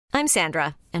I'm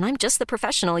Sandra, and I'm just the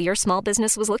professional your small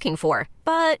business was looking for.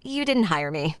 But you didn't hire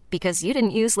me because you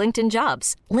didn't use LinkedIn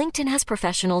Jobs. LinkedIn has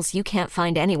professionals you can't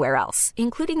find anywhere else,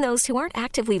 including those who aren't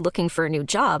actively looking for a new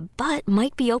job, but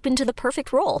might be open to the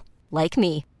perfect role, like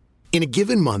me. In a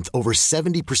given month, over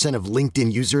 70% of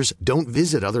LinkedIn users don't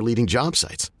visit other leading job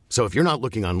sites. So if you're not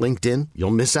looking on LinkedIn,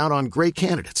 you'll miss out on great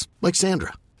candidates like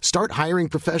Sandra. Start hiring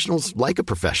professionals like a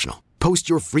professional. Post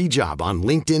your free job on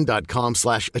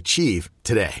linkedin.com/achieve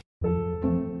today.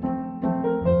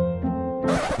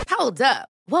 Hold up.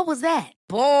 What was that?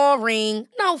 Boring.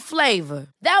 No flavor.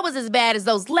 That was as bad as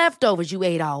those leftovers you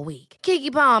ate all week.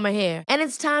 Keke Palmer here. And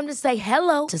it's time to say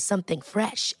hello to something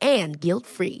fresh and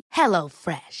guilt-free. Hello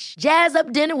Fresh. Jazz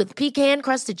up dinner with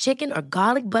pecan-crusted chicken or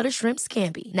garlic butter shrimp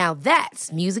scampi. Now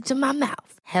that's music to my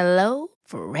mouth. Hello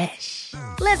Fresh.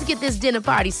 Let's get this dinner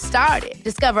party started.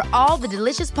 Discover all the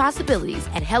delicious possibilities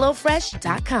at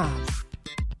hellofresh.com.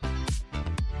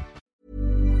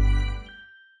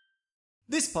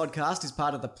 This podcast is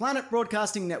part of the Planet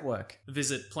Broadcasting Network.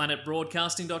 Visit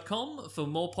planetbroadcasting.com for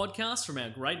more podcasts from our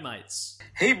great mates.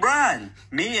 Hey, Brian,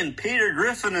 me and Peter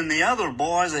Griffin and the other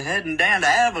boys are heading down to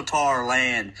Avatar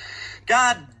Land.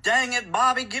 God dang it,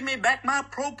 Bobby, give me back my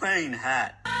propane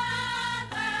hat.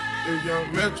 If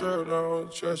Young Metro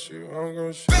don't trust you, I'm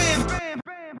gonna shoot.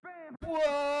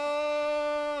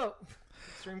 Whoa!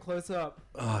 Stream close up.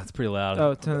 Oh, it's pretty loud.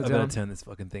 Oh, turn it I down. better turn this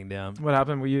fucking thing down. What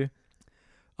happened? Were you?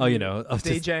 Oh, you know, I was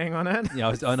DJing on it. Yeah,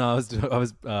 I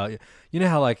was. You know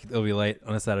how like it'll be late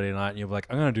on a Saturday night, and you're like,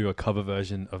 I'm gonna do a cover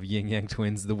version of Yin Yang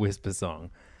Twins' "The Whisper" song.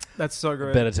 That's so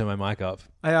great. Better turn my mic up.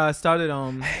 I started.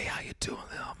 Hey, how you doing,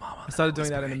 little mama? I started doing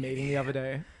that in a meeting the other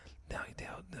day. Now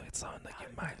it's something that you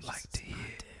might like to hear.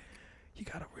 You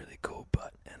got a really cool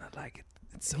butt, and I like it.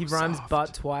 It's so He rhymes soft.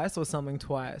 butt twice or something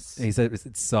twice. And he said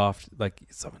it's soft, like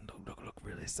something look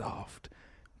really soft.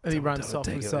 And he rhymes soft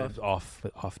take with it soft. Off.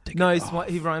 Take No, it off.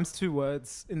 he rhymes two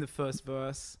words in the first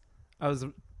verse. I was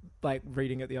like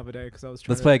reading it the other day because I was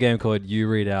trying. Let's play a game called You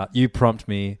Read Out. You prompt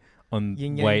me on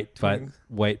Yin Yang Wait Twins.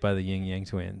 by the Yin Yang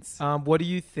Twins. What do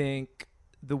you think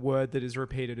the word that is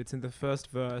repeated? It's in the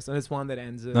first verse, and it's one that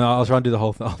ends in. No, I'll try and do the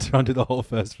whole. I'll try and do the whole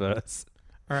first verse.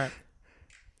 All right.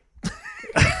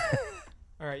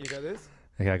 All right, you got this?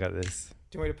 Okay, I got this.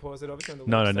 Do you want me to pause it? Obviously on the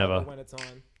No, lyrics never. or when it's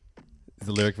on. Is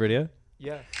the lyric video?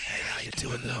 Yeah. Hey, how you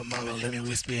doing, little mama? Let me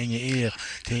whisper in your ear.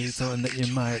 Tell you something that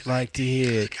you might like to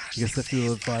hear. You can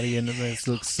feel the body and the legs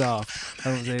look soft.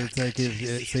 I don't say take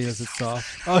it. See us it's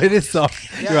soft. Oh, it is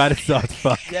soft. Yeah. You're right, it's soft.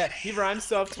 Fuck. Yeah, he rhymes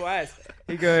soft twice.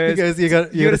 He goes, you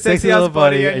got a sexy little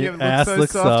body and your ass so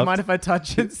looks soft. soft. Mind if I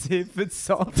touch it, see if it's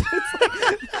soft?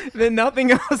 It's like, then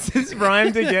nothing else is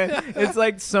rhymed again. It's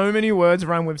like so many words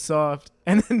rhyme with soft.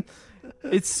 And then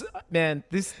it's, man,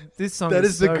 this song That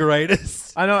is the so,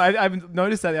 greatest. I know, I've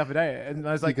noticed that the other day. And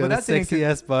I was like, You well, got a that's sexy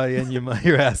ass body and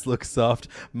your ass looks soft.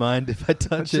 Mind if I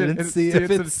touch it and see if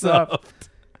it's soft?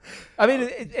 I mean,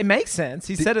 it makes sense.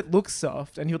 He said it looks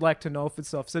soft, and he would like to know if it's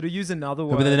soft. So to use another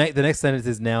word, But the next sentence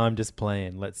is now I'm just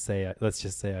playing. Let's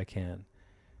just say I can.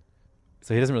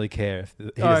 So he doesn't really care if.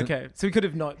 Okay. So he could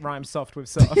have not rhymed soft with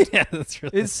soft. Yeah, that's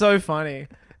really. It's so funny.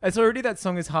 It's already that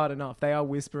song is hard enough. They are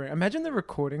whispering. Imagine the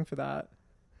recording for that.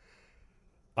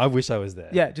 I wish I was there.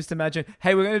 Yeah, just imagine.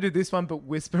 Hey, we're going to do this one, but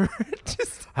whisper it.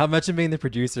 Just Imagine being the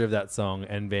producer of that song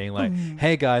and being like,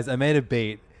 "Hey guys, I made a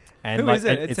beat." And Who like, is it?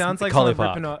 and It it's sounds like Collie someone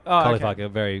Park. ripping off- oh, Collie okay. Park, a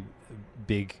very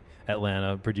big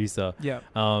Atlanta producer. Yeah.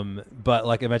 But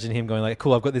like, imagine him going like,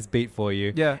 "Cool, I've got this beat for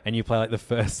you." Yeah. And you play like the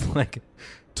first like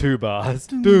 2 bars.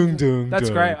 Doom, doom. That's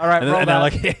doom. great. All right, and, roll and they're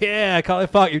that. like, "Yeah, Collie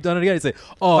Park, you've done it again." It's like,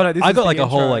 Oh, no, this I is got the like a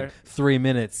whole intro. like 3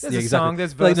 minutes. There's yeah, a exactly. song,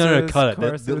 there's Like, no, verses, cut it.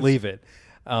 choruses. Leave it.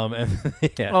 And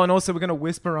yeah. Oh, and also we're going to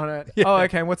whisper on it. Yeah. Oh,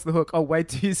 okay. And what's the hook? Oh, wait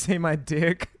till you see my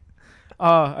dick.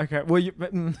 Oh, okay. Well,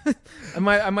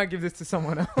 I might give this to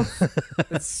someone else.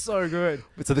 It's so good.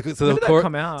 So When did that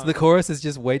come out? So the chorus is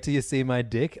just wait till you see my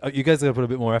dick. Oh, you guys got to put a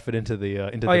bit more effort into the Oh,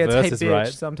 the yeah, it's hey, verses, bitch. right?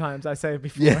 Sometimes I say it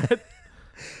before Yeah. it.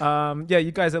 Yeah,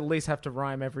 you guys at least have to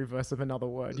rhyme every verse of another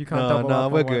word. You can't double No, up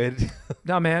on we're one. good.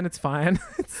 No, man, it's fine.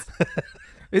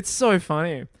 It's so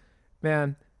funny.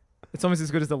 Man, it's almost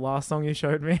as good as the last song you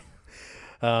showed me.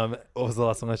 What was the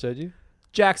last song I showed you?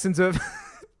 Jackson's of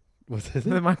Was it?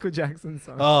 the Michael Jackson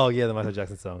song. Oh yeah, the Michael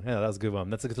Jackson song. Yeah, that was a good one.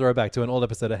 That's a throwback to an old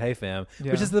episode of Hey Fam,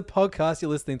 Yeah. which is the podcast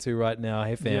you're listening to right now.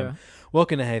 Hey Fam, Yeah.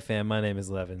 welcome to Hey Fam. My name is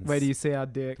Levins. Wait till you see our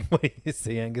dick. Wait, you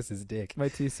see Angus's dick.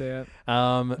 Wait till you see it.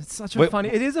 It's such a wait, funny.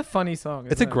 It is a funny song.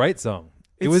 It's a isn't it? great song.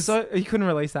 It was so you couldn't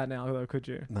release that now though, could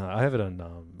you? No, I have it on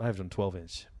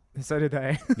 12-inch. So did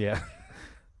they. Yeah.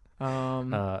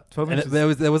 12 and inches. there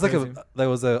was like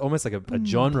crazy. almost like a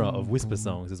genre of whisper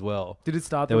songs as well. Did it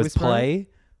start There the was whispering? Play,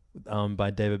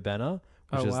 by David Banner,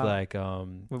 which Oh, is wow. like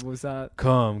What was that?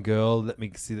 come girl, let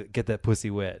me see get that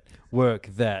pussy wet. Work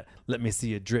that. Let me see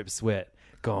your drip sweat.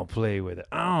 Go and play with it.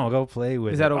 Oh, go play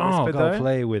with it. Is that all oh, whispered, go though?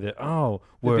 play with it. Oh,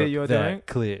 The work bit you're doing? that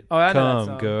clit. Oh, I know that come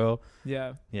song. girl.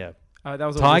 Yeah. Yeah. That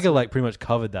was all Tiger whispered. like pretty much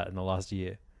covered that in the last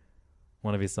year.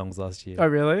 One of his songs last year. Oh,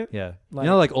 really? Yeah. Like- you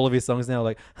know, like all of his songs now, are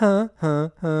like Yeah,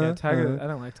 Tiger. huh, I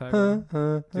don't like Tiger.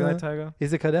 huh, Do you like huh. Tiger?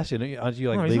 He's a Kardashian. Aren't you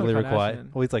like No, he's not legally required?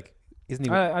 Kardashian. Well, he's like, isn't he?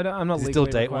 I'm not Does he legally still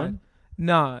date required. one?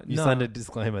 No, You no. signed a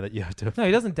disclaimer that you have to. No,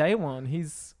 he doesn't date one.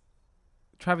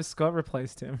 Travis Scott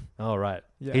replaced him. Oh, right.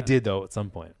 Yeah. He did, though, at some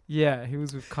point. Yeah, he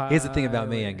was with Kylie. Here's the thing about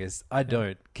me, Angus. I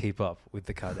don't keep up with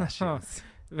the Oh, Kardashians.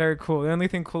 very cool. The only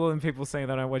thing cooler than people saying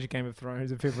they don't watch Game of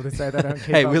Thrones are people that say they don't keep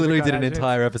Hey, up we with the literally did an Kardashians.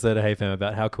 entire episode of Hey Fam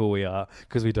about how cool we are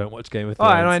because we don't watch Game of Oh,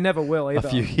 Thrones. and I never will either.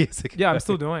 A few years ago. Yeah, I'm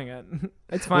still doing it.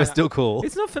 It's fine. We're still cool.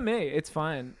 It's not for me. It's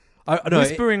fine. No,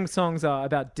 Whispering songs are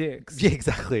about dicks. Yeah,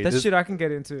 exactly. That's Just- shit I can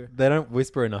get into. They don't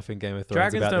whisper enough in Game of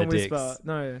Thrones Dragons about don't their whisper. dicks.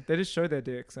 No, they just show their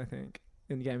dicks, I think,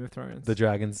 in Game of Thrones. The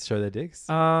dragons show their dicks.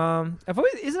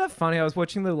 Isn't that funny? I was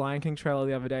watching the Lion King trailer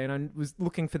the other day and I was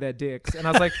looking for their dicks. And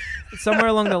I was like, somewhere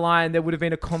along the line, there would have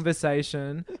been a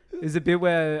conversation. There's a bit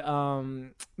where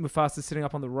Mufasa's sitting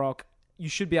up on the rock. You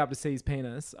should be able to see his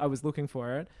penis. I was looking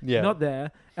for it. Yeah. Not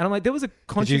there. And I'm like, there was a Did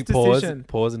conscious you decision.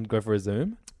 pause and go for a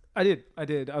zoom? I did. I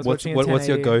was What's watching what's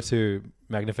your 1080. go-to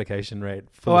magnification rate?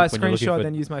 For Oh, I when you're looking screenshot for-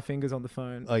 then use my fingers on the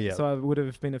phone. Oh, yeah. So I would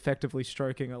have been effectively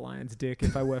stroking a lion's dick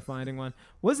if I were finding one.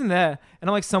 Wasn't there? And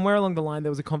I'm like, somewhere along the line, there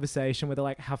was a conversation where they're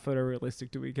like, how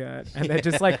photorealistic do we get? And they're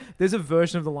just like, there's a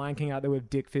version of the Lion King out there with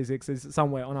dick physics is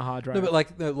somewhere on a hard drive. No, but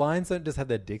like the lions don't just have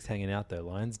their dicks hanging out though.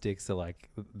 Lions' dicks are like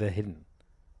they're hidden.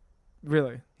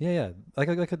 Really? Yeah. Like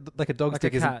a dog's Like a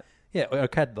dick isn't. cat. Yeah, or a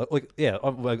cat. Like yeah,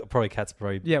 probably cats.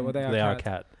 Probably. Yeah, well, they are a cats.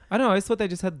 cat. I don't know. I just thought they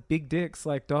just had big dicks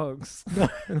like dogs.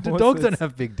 And Dogs horses. don't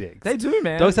have big dicks. They do,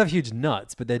 man. Dogs have huge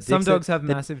nuts, but their dicks Some dogs have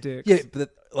they're- massive dicks. Yeah,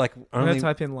 but like I'm only. going to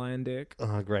type in lion dick.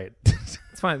 Oh, great!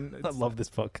 It's fine. I love this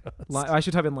podcast. I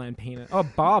should type in lion penis. Oh,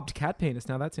 barbed cat penis.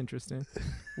 Now that's interesting.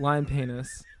 Lion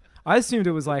penis. I assumed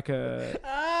it was like a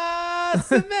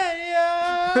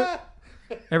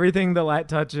everything the light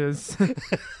touches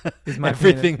is my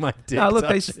Everything penis. my dick. No, look,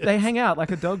 touches. they hang out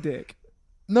like a dog dick.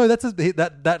 No, that's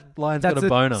that lion's That's got a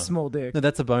boner. small dick. No,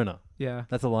 that's a boner. Yeah.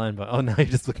 That's a lion boner. Oh no, you're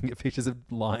just looking at pictures of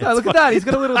lions. No, look at that. He's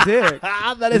got a little dick.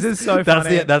 This is so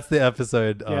funny. That's the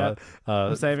episode Yeah.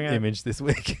 I'm saving it. image this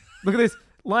week. Look at this.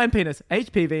 Lion penis.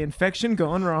 HPV infection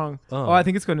gone wrong. Oh. Oh, I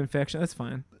think it's got an infection. That's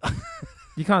fine.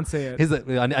 You can't see it.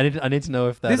 I need to know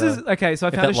if that. This is okay. So I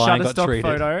if found a that lion got Shutterstock treated.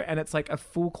 photo, and it's like a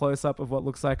full close up of what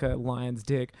looks like a lion's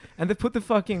dick, and they put the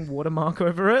fucking watermark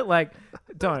over it. Like,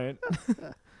 don't.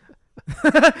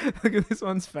 Look at this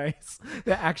one's face.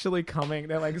 They're actually coming.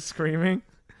 They're like screaming.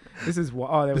 This is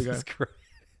oh, there we go. This is great.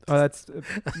 Oh, that's.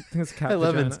 I think it's cat Hey, vagina.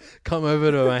 Levins, come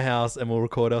over to my house and we'll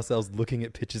record ourselves looking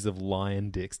at pictures of lion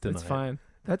dicks tonight. That's fine.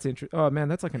 That's interesting. Oh man,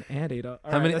 that's like an anteater.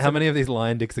 All How right, many? that's How a- many of these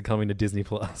lion dicks are coming to Disney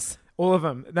Plus? All of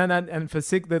them. Then and for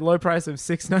the low price of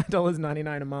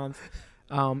 $69.99 a month,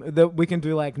 that we can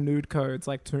do like nude codes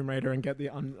like Tomb Raider and get the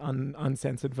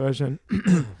uncensored version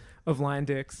of lion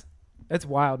dicks. It's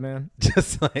wild, man.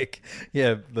 Just like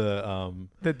the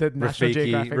The National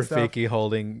Geographic stuff. Rafiki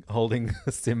holding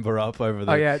Simba up over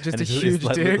the. Oh yeah, just and a it's huge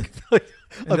like dick. a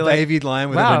And they're like, baby lion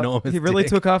with an wow, enormous. he really dick.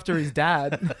 took after his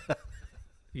dad.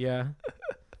 Yeah.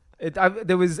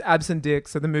 There was absent dick,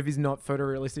 so the movie's not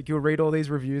photorealistic. You'll read all these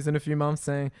reviews in a few months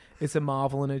saying it's a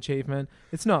marvel and achievement.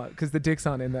 It's not, because the dicks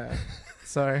aren't in there.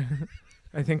 So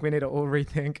I think we need to all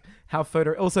rethink how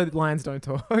photo... Also, lions don't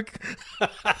talk.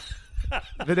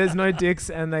 But there's no dicks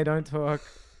and they don't talk,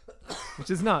 which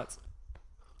is nuts.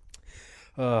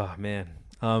 Oh man.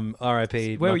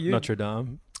 R.I.P. Where were you? Notre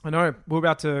Dame. I know. We're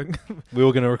about to... We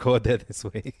were going to record there this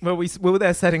week. Well, we were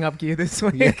there setting up gear this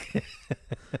week.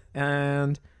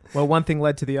 And, well, one thing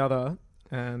led to the other.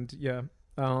 And, yeah.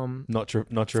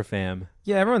 Notre Fam.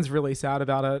 Yeah, everyone's really sad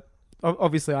about it.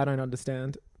 Obviously, I don't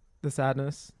understand the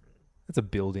sadness. It's a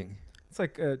building. It's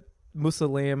like a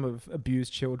mausoleum of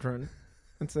abused children.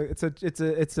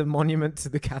 It's a monument to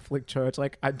the Catholic Church.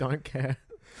 Like, I don't care.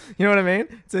 You know what I mean?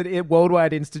 It's a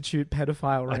worldwide institute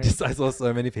pedophile ring. I saw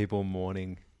so many people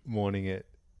mourning it,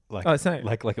 like Oh, same.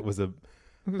 like it was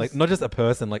like not just a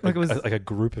person, like Like it was- like a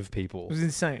group of people. It was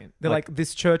insane. They're Like- like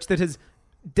this church that has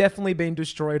definitely been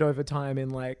destroyed over time in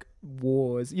like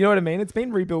wars. You know what I mean? It's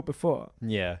been rebuilt before,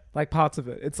 Yeah, like parts of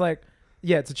it. It's like,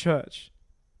 yeah, it's a church.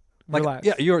 Like, relax.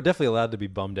 yeah, you're definitely allowed to be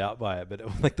bummed out by it, but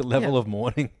like the level of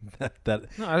mourning that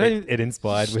it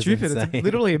inspired was stupid. insane. It's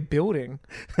literally a building.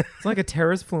 It's like a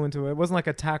terrorist flew into it. It wasn't like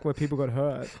a attack where people got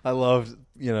hurt. I loved,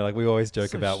 like we always joke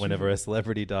So about whenever a stupid.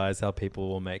 celebrity dies, how people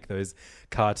will make those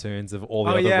cartoons of all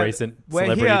the Oh, other yeah. recent We're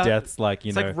celebrity here. deaths, like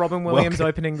It's like Robin Williams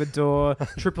opening the door,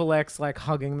 Triple X like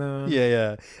hugging them.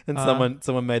 Yeah. And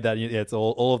someone made that. Yeah, it's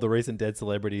all of the recent dead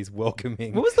celebrities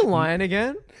welcoming. What was the line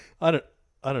again? I don't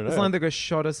know. It's line that got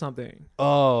shot or something.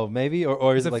 Oh, maybe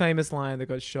or It's is a it like famous line that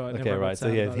got shot. and okay, everyone right. got So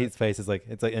sad yeah, about his it. face is like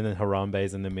it's like, and then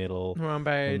Harambe's in the middle.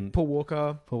 Harambe, Paul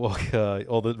Walker, Paul Walker,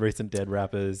 all the recent dead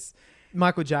rappers.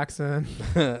 Michael Jackson.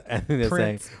 And then they're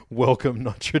Prince. saying, "Welcome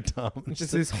Notre Dame."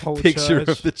 Just this whole picture church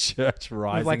of the church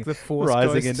rising, with like the Force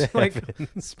rising ghosts, into like heaven.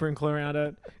 sprinkle around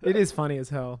it. It is funny as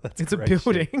hell. It's great a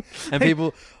building, And Like,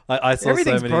 people, I saw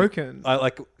everything's so many. broken. I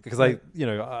like because I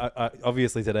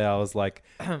obviously today I was like,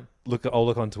 I'll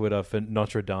look on Twitter for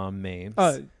Notre Dame memes.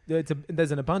 Oh,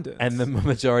 there's an abundance. And the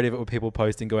majority of it were people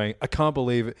posting going, I can't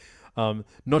believe it.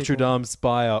 Notre Dame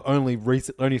spire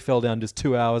only fell down just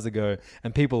 2 hours ago,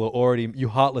 and people are already, you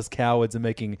heartless cowards, are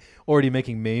already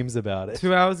making memes about it.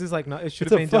 2 hours is like no, it should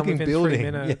It's have a been done fucking within building.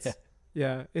 3 minutes. Yeah.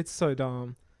 Yeah, it's so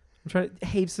dumb. I'm trying.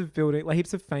 Heaps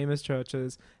of famous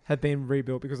churches have been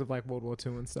rebuilt because of like World War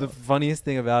II and stuff. The funniest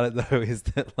thing about it though is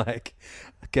that like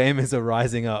gamers are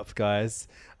rising up, guys.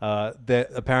 They're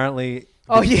apparently.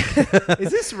 Oh yeah,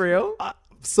 is this real?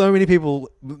 So many people,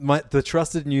 the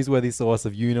trusted newsworthy source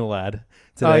of Unilad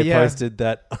today posted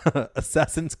that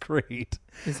Assassin's Creed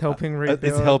is helping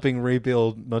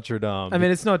rebuild Notre Dame. I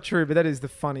mean, it's not true, but that is the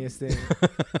funniest thing.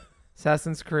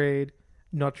 Assassin's Creed,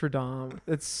 Notre Dame.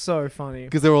 It's so funny.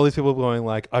 Because there were all these people going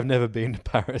like, I've never been to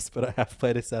Paris, but I have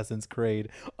played Assassin's Creed.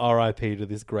 R.I.P. to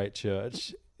this great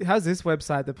church. How's this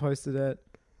website that posted it?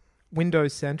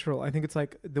 Windows Central. I think it's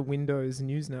like the Windows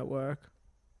News Network.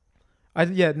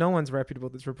 No one's reputable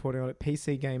that's reporting on it.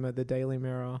 PC Gamer, The Daily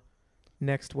Mirror,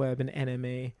 Next Web, and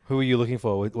NME. Who are you looking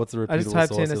for? What's the reputable I just typed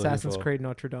source in you're looking Assassin's for? Creed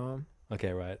Notre Dame.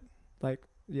 Okay, right. Like,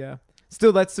 yeah.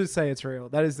 Still, let's just say it's real.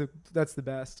 That's the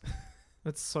best.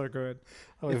 That's so good.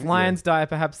 If lions die,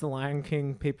 perhaps the Lion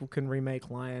King people can remake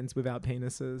lions without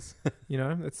penises.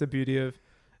 That's the beauty of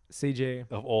CG.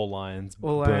 Of all lions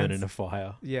All burn lions. in a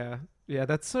fire. Yeah,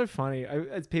 that's so funny.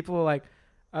 As people are like,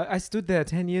 I stood there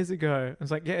 10 years ago. I was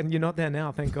like, yeah, and you're not there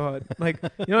now, thank God. Like,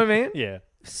 you know what I mean? Yeah.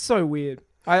 So weird.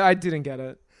 I didn't get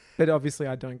it, but obviously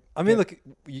I don't. I mean, look,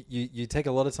 you take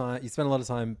a lot of time. You spend a lot of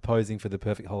time posing for the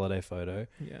perfect holiday photo.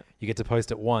 Yeah. You get to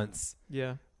post it once.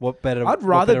 Yeah. What better? I'd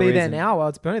rather be there reason- now while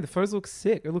it's burning. The photos look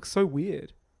sick. It looks so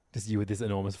weird. Just you with this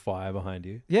enormous fire behind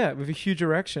you. Yeah, with a huge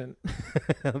erection.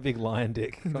 A big lion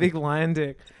dick. Big lion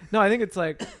dick. No, I think it's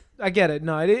like, I get it.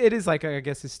 No, it is like, I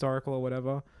guess, historical or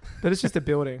whatever. But it's just a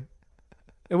building.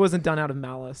 It wasn't done out of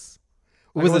malice.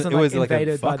 It was wasn't like a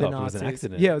invaded by fuck the up. It was Nazis. an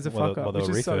accident. Yeah, it was a while fuck up. While they Which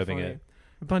were is so refurbing funny. it.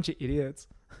 A bunch of idiots.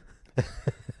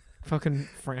 Fucking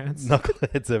France.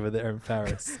 Knuckleheads over there in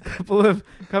Paris. couple of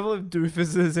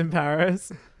doofuses in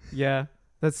Paris. Yeah,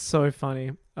 that's so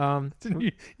funny.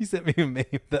 Didn't you sent me a meme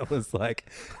that was like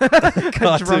a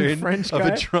cartoon French of guy?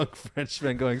 a drunk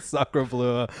Frenchman going "Sacre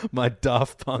bleu, my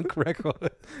Daft Punk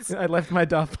record." I left my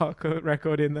Daft Punk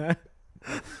record in there.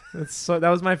 That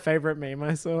was my favorite meme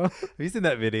I saw. Have you seen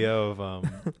that video of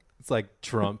it's like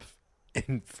Trump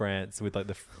in France with like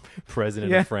the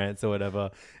president of France or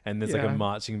whatever, and there's like a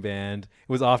marching band.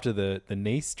 It was after the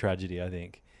Nice tragedy, I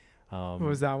think. What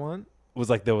was that one? It was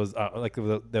like there was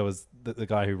the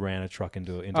guy who ran a truck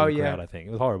into a crowd. I think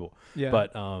it was horrible. Yeah,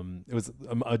 but it was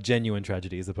a genuine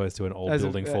tragedy as opposed to an old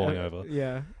building falling over.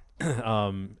 Yeah.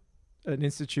 An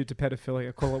institute to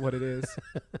pedophilia. Call it what it is.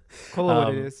 Call it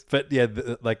what it is. But yeah,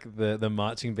 the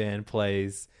marching band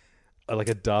plays like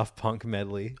a Daft Punk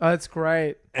medley. Oh, it's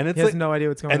great. And it's he has like, no idea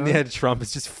what's going on. And Trump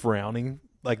is just frowning.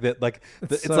 Like that,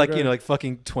 it's so like good. like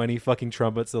fucking 20 fucking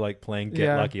trumpets are like playing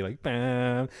Get Lucky, like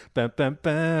bam, bam, bam,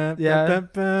 bam, Yeah. bam,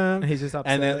 bam. And he's just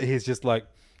upset. And then he's just like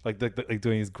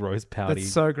doing his gross pouty.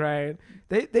 That's so great.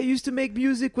 They used to make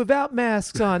music without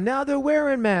masks on. Now they're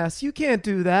wearing masks. You can't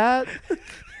do that.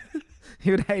 He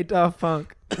would hate Daft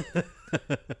Punk.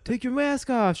 Take your mask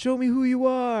off. Show me who you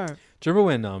are. Do you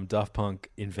remember when Daft Punk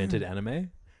invented anime? It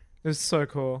was so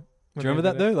cool. Do you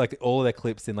remember that though? Like all of their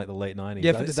clips in like the late 90s.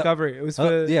 Yeah, for Discovery. It was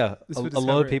for a Discovery.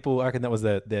 lot of people, I reckon that was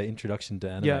their introduction to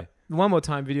anime. Yeah, the One More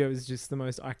Time video is just the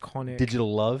most iconic.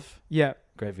 Digital Love. Yeah,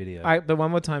 great video. The One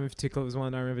More Time in particular was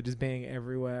one I remember just being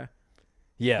everywhere.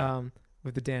 Yeah,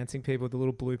 with the dancing people, the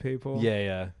little blue people.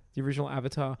 Yeah. The original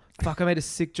Avatar. Fuck, I made a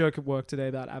sick joke at work today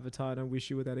about Avatar, and I wish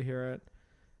you were there to hear it.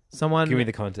 Someone Give me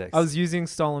the context. I was using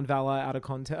stolen valor out of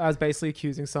context. I was basically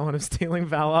accusing someone of stealing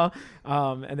valor,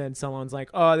 and then someone's like,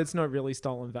 "Oh, that's not really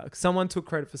stolen valor." Someone took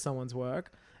credit for someone's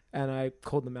work, and I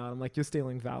called them out. I'm like, "You're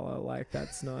stealing valor. Like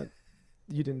that's not.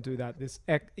 You didn't do that.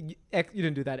 You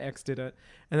didn't do that. X did it."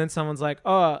 And then someone's like,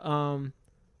 "Oh,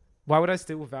 why would I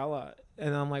steal valor?"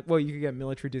 And I'm like, "Well, you could get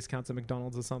military discounts at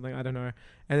McDonald's or something. I don't know."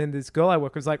 And then this girl I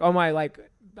work with was like, "Oh, my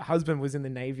husband was in the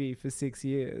Navy for 6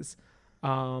 years."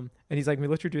 And he's like,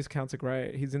 military discounts are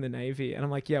great. He's in the Navy. And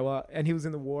I'm like, yeah, well, and he was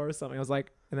in the war or something. I was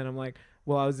like, and then I'm like,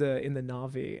 well, I was in the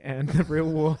Navy and the real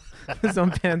war was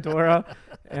on Pandora.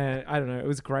 And I don't know. It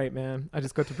was great, man. I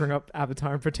just got to bring up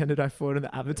Avatar and pretended I fought in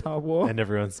the Avatar war. And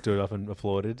everyone stood up and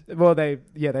applauded. Well, they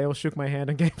all shook my hand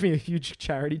and gave me a huge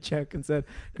charity check and said,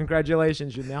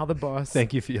 congratulations, you're now the boss.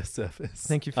 Thank you for your service.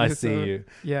 Thank you for I your see service. you.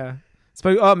 Yeah.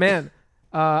 Oh, man.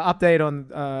 Update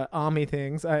on army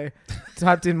things. I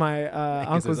typed in my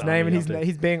uncle's name and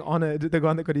he's being honored. The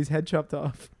one that got his head chopped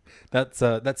off. That's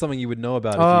something you would know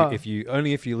about if you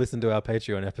listen to our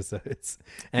Patreon episodes.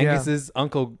 Angus's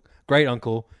great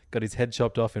uncle, got his head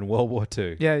chopped off in World War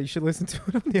II. Yeah, you should listen to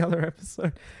it on the other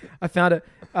episode. I found it.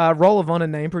 Roll of Honor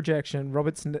name projection.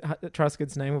 Robert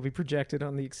Truscott's name will be projected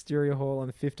on the exterior hall on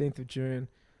the 15th of June.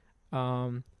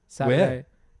 Saturday. Where?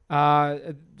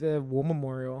 The War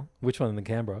Memorial. Which one in the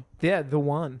Canberra? Yeah, the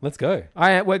one. Let's go.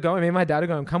 We're going. Me and my dad are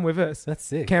going. Come with us. That's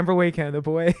sick. Canberra weekend. The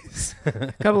boys,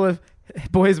 a couple of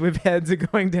boys with heads are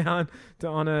going down to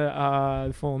honor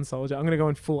the fallen soldier. I'm gonna go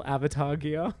in full Avatar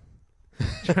gear.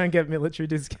 Try and get military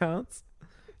discounts.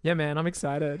 Yeah, man, I'm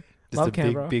excited. Just Love a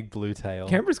Canberra. big blue tail.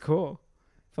 Canberra's cool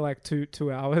for like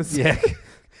two hours. Yeah.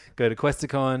 Go to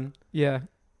Questacon. Yeah.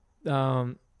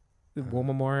 The War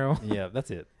Memorial. Yeah,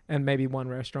 that's it. And maybe one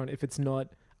restaurant if it's not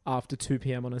after 2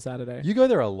 p.m. on a Saturday. You go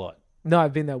there a lot. No,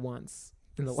 I've been there once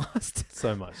in the last.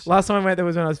 So much. Last time I went there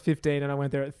was when I was 15 and I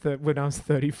went there when I was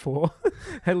 34.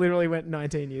 I literally went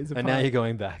 19 years apart. And now you're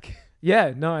going back.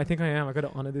 Yeah, no, I think I am. I got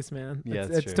to honor this man. Yeah,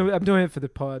 that's true. I'm doing it for the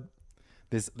pod.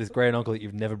 This great uncle that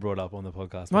you've never brought up on the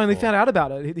podcast. I only found out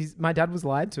about it. My dad was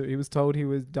lied to. He was told he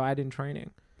died in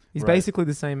training. He's basically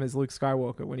the same as Luke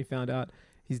Skywalker when he found out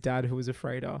his dad, who was a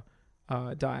freighter,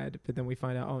 died. But then we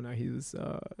find out, oh no, he was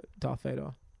Darth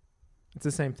Vader. It's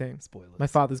the same thing. Spoilers. My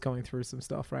father's going through some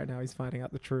stuff right now. He's finding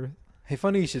out the truth. Hey,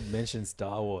 funny you should mention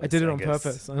Star Wars. I did it on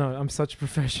purpose. I know. I'm such a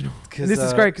professional. And this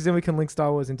is great because then we can link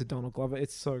Star Wars into Donald Glover.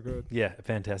 It's so good. Yeah,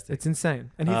 fantastic. It's insane.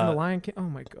 And he's in The Lion King. Oh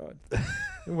my God.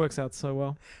 It works out so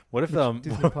well. What if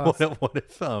what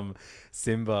if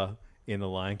Simba in The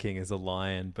Lion King is a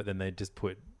lion, but then they just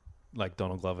put like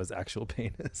Donald Glover's actual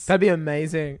penis? That'd be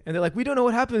amazing. And they're like, we don't know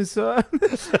what happened, sir.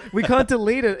 We can't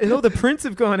delete it. And all the prints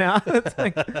have gone out. It's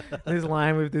like this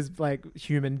lion with this like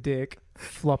human dick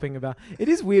flopping about. It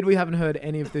is weird we haven't heard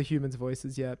any of the humans'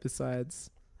 voices yet besides...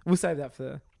 We'll save that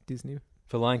for Disney.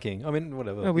 For Lion King. I mean,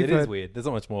 whatever. No, it is weird. There's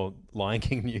not much more Lion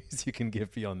King news you can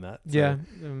give beyond that. So. Yeah.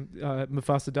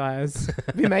 Mufasa dies.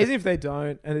 It'd be amazing if they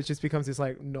don't and it just becomes this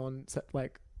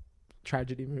like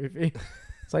tragedy movie.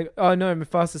 It's like, oh no,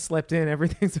 Mufasa slept in.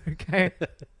 Everything's okay.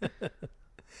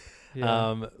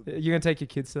 Yeah. You're going to take your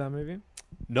kids to that movie?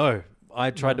 No.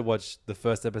 I tried to watch the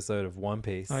first episode of One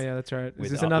Piece. Oh yeah, that's right. With,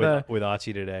 Is this another... with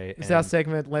Archie today. Is our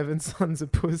segment Levin's Sons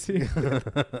of Pussy?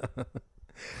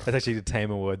 That's actually a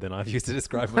tamer word than I've used to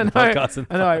describe on the podcast.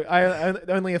 I know.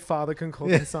 I only a father can call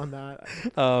their son that.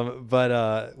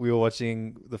 But we were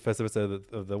watching the first episode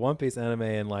of the One Piece anime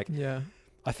and like... Yeah.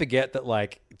 I forget that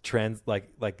like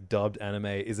dubbed anime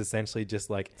is essentially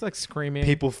just like it's like screaming,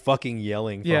 people fucking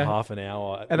yelling for half an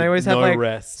hour, and they always have like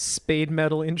rest. Speed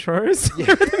metal intros.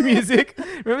 Remember the music?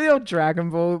 Remember the old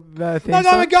Dragon Ball theme oh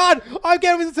song? my God! I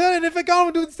get with the and if I go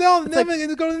into the cell, then I'm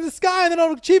gonna go in the sky, and then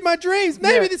I'll achieve my dreams.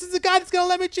 Maybe this is the guy that's gonna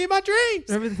let me achieve my dreams.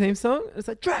 Remember the theme song? It's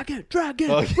like dragon,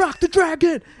 rock the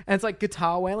dragon, and it's like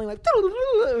guitar wailing, like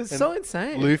it was so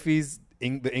insane. Luffy's.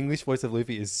 The English voice of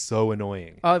Luffy is so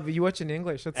annoying. Oh, but you watch in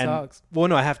English. That sucks. Well,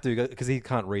 no, I have to because he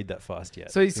can't read that fast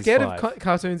yet. So he's scared of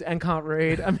cartoons and can't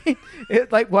read. I mean,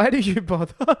 why do you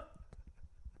bother?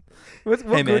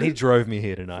 Hey, man, he drove me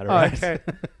here tonight, all right? Okay.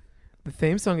 The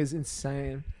theme song is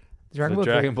insane.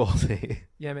 Dragon Ball Z.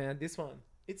 Yeah, man. This one.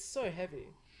 It's so heavy.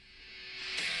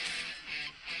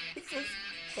 It's just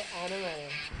for anime.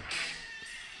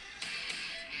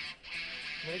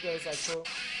 When it goes like cool.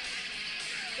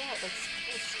 Yeah, that's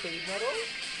speed metal.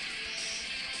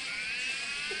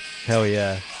 Hell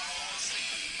yeah.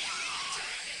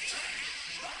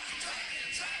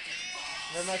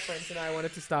 Remember my friends and I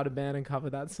wanted to start a band and cover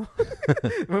that song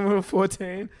when we were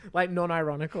 14, like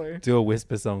non-ironically. Do a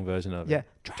whisper song version of it. Yeah.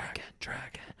 Dragon,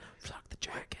 flock the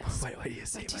dragons. Wait, you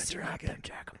see my dragon?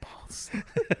 Dragon balls.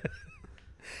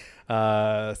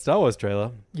 Star Wars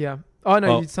trailer. Yeah. Oh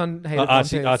no, your son hated One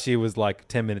Piece. Archie was like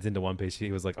 10 minutes into One Piece.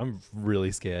 He was like, "I'm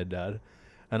really scared, Dad,"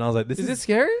 and I was like, "This Is it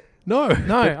scary? no,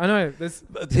 No, I know.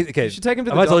 okay, You should take him to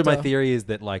the Have I told you doctor. my theory is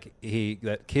that like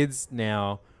that kids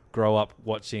now grow up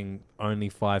watching only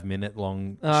 5-minute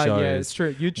long shows. Yeah, it's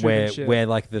true. YouTube and shit. where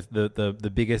like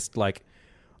the biggest like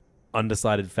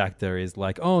undecided factor is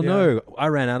like, oh no, I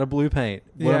ran out of blue paint.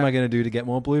 What am I going to do to get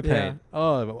more blue paint?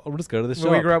 Oh, I'll just go to the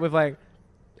shop. We grew up with like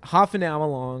half an hour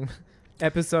long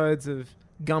episodes of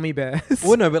gummy bears.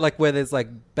 Well, no, but like where there's like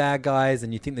bad guys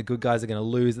and you think the good guys are going to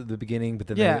lose at the beginning, but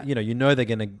then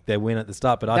they win at the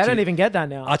start. But Archie, they don't even get that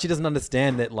now. Archie doesn't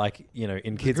understand that, like,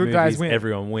 in kids good guys movies, win.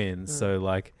 everyone wins. So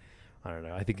like, I don't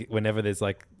know. I think whenever there's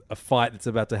like a fight that's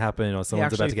about to happen or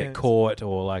someone's about to get caught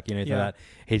or like anything like that,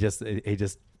 he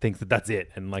just thinks that that's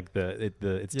it, and like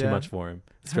it's too much for him.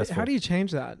 It's stressful. How do you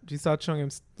change that? Do you start showing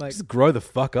him like? Just grow the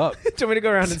fuck up. Do you want me to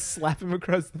go around and slap him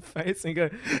across the face and go,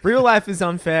 "Real life is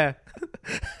unfair."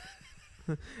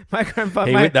 My grandpa,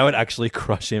 that would actually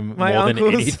crush him more than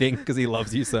anything because he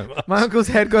loves you so much. My uncle's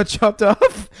head got chopped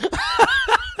off.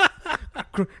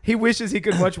 He wishes he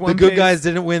could watch One The good Piece. guys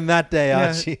didn't win that day,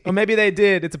 Archie. Or maybe they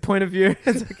did. It's a point of view.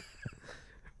 It's like,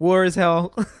 war is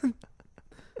hell.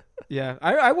 Yeah,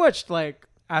 I watched like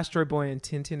Astro Boy and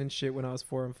Tintin and shit when I was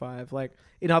 4 and 5, like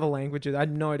in other languages. I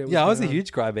had no idea. Yeah, I was a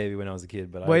huge crybaby when I was a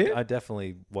kid, but Were you? I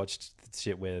definitely watched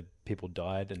shit where people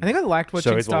died. And I think I liked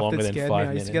watching shows were stuff longer that than scared 5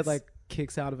 me. I used to get minutes. like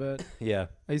kicks out of it. Yeah.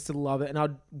 I used to love it, and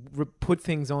I'd put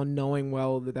things on knowing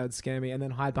well that they'd scare me, and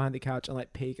then hide behind the couch and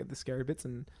like peek at the scary bits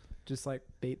and just like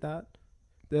beat that.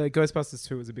 The Ghostbusters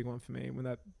 2 was a big one for me. When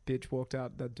that bitch walked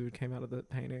out, that dude came out of the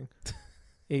painting.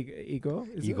 Igor?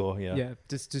 Igor, yeah. Yeah,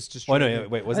 just. Oh no, yeah,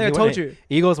 wait, wasn't I he? told you.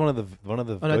 Igor's one of the Oh,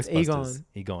 no, it's Ghostbusters.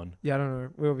 Egon. Yeah, I don't know.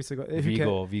 We obviously got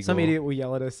Vigor. Some idiot will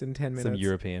yell at us in 10 minutes. Some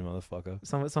European motherfucker.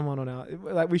 Someone on our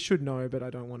like we should know, but I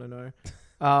don't want to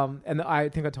know. And I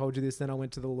think I told you this. Then I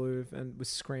went to the Louvre and was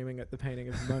screaming at the painting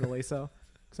of Mona Lisa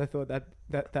because I thought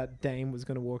that dame was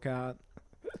going to walk out.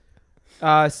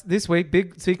 This week,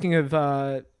 speaking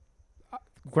of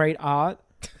great art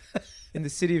in the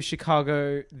city of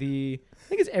Chicago,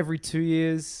 I think it's every 2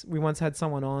 years. We once had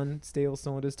someone on, Steele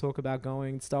Saunders, talk about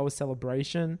going. Star Wars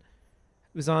Celebration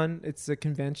was on. It's a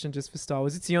convention just for Star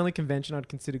Wars. It's the only convention I'd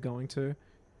consider going to.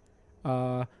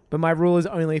 But my rule is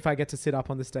only if I get to sit up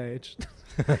on the stage.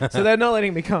 So they're not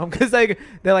letting me come because they're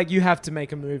like, you have to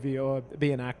make a movie or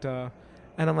be an actor.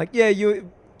 And I'm like, yeah,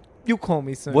 you'll call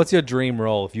me soon. What's your dream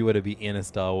role if you were to be in a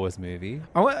Star Wars movie?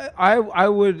 I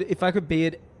would, if I could be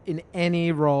it in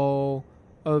any role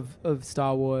of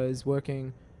Star Wars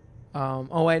working.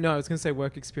 Oh wait, no, I was gonna say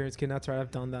work experience kid. That's right, I've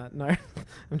done that. No,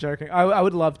 I'm joking. I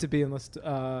would love to be in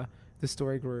the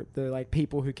story group, the like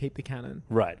people who keep the canon.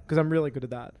 Right. Because I'm really good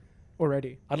at that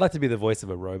already. I'd like to be the voice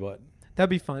of a robot. That'd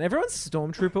be fun. Everyone's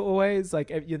Stormtrooper always. Like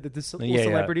the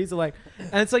celebrities are like,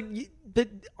 and it's like, but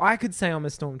I could say I'm a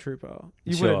Stormtrooper.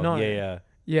 You wouldn't know.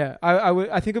 Yeah. I would.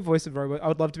 I think a voice of robot. I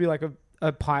would love to be like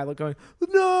a pilot going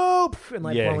no and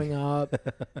like blowing up,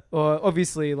 or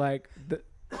obviously like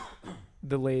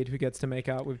the lead who gets to make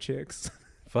out with chicks.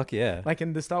 Fuck yeah. Like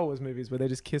in the Star Wars movies where they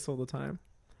just kiss all the time.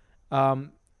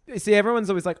 See,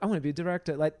 everyone's always like, I want to be a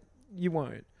director. Like, you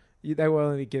won't. They will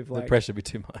only give like... The pressure would be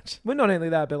too much. Well, not only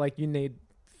that, but like you need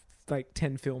like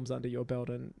 10 films under your belt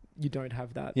and you don't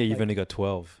have that. Yeah, you've like, only got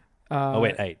 12. Oh,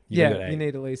 wait, 8. Got 8. You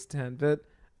need at least 10. But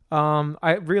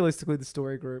realistically, the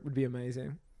story group would be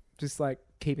amazing. Just like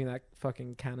keeping that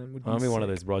fucking canon would be I'll be one of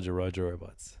sick. those Roger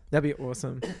robots. That'd be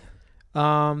awesome.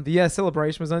 The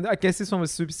Celebration was on. I guess this one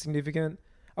was super significant.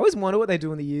 I always wonder what they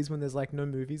do in the years when there's like no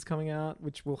movies coming out,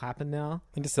 which will happen now.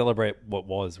 And to celebrate what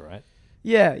was, right?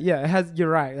 Yeah. It has.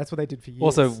 You're right. That's what they did for years.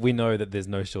 Also, we know that there's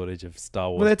no shortage of Star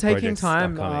Wars. Well, they're taking projects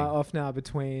time upcoming. off now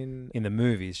between In the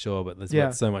movies, sure, but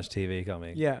there's so much TV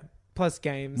coming. Yeah, plus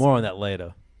games. More on that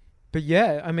later. But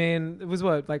yeah, I mean, it was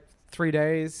like 3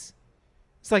 days.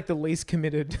 It's like the least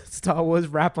committed Star Wars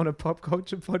rap on a pop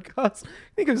culture podcast.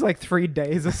 I think it was like 3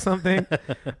 days or something.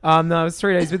 No, it was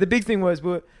 3 days. But the big thing was,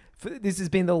 this has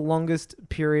been the longest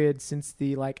period since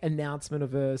the like announcement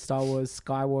of a Star Wars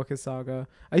Skywalker saga.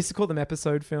 I used to call them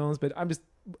episode films, but I'm just,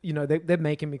 they're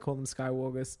making me call them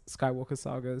Skywalker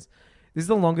sagas. This is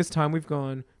the longest time we've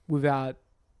gone without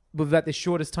the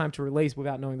shortest time to release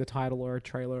without knowing the title or a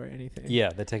trailer or anything. Yeah,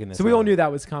 they're taking this. So we all knew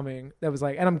that was coming. That was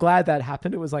like, and I'm glad that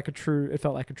happened. It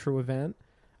felt like a true event.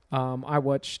 I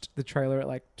watched the trailer at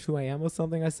like 2 a.m. or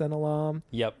something. I set an alarm.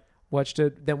 Yep. Watched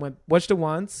it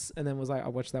once, and then was like, I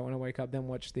watched that when I wake up. Then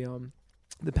watched the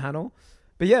panel.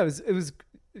 But yeah, it was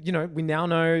we now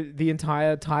know the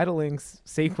entire titling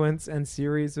sequence and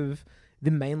series of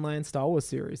the mainline Star Wars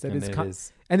series. And it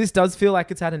is. And this does feel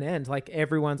like it's at an end. Like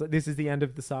everyone's like, this is the end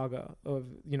of the saga of,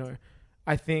 you know,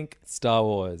 I think Star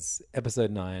Wars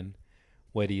Episode 9.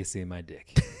 Where do you see my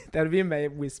dick? that would be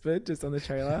amazing, whispered just on the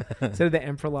trailer. Instead of the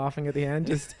Emperor laughing at the end,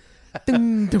 just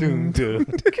ding, ding, ding,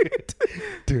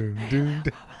 ding.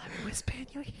 Whisper in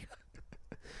your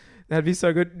ear. That'd be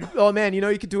so good. Oh man, you know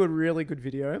you could do a really good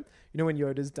video. You know when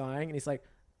Yoda's dying and he's like,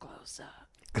 closer.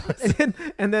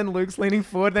 And then Luke's leaning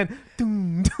forward, then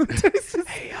doom, doom,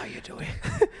 hey, how you doing?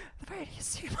 Where do you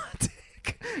see my dick?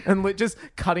 And Luke just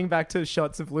cutting back to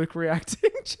shots of Luke reacting.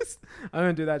 I'm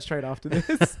gonna do that straight after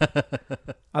this.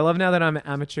 I love now that I'm an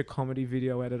amateur comedy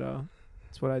video editor.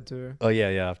 That's what I do. Oh yeah,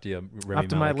 after your Remy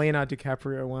after Malek. my Leonardo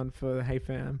DiCaprio one for Hey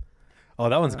Fam. Oh,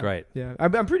 that one's great. Yeah,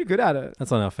 I'm pretty good at it.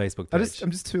 That's on our Facebook page.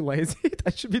 I'm just too lazy. I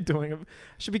should be doing it. I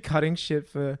should be cutting shit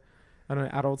for, I don't know,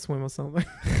 Adult Swim or something.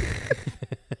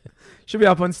 Should be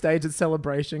up on stage at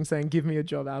Celebration saying, "Give me a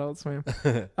job, Adult Swim."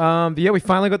 But yeah, we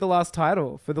finally got the last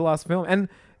title for the last film, and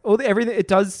everything. It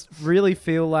does really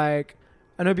feel like,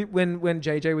 I know when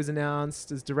JJ was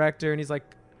announced as director, and he's like,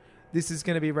 "This is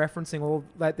going to be referencing all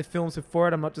like the films before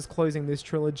it. I'm not just closing this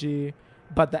trilogy,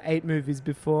 but the 8 movies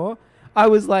before." I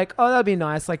was like, "Oh, that'd be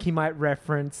nice." Like he might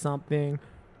reference something,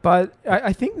 but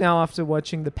I think now after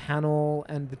watching the panel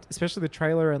and especially the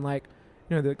trailer and like,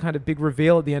 you know, the kind of big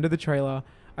reveal at the end of the trailer,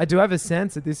 I do have a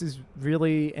sense that this is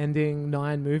really ending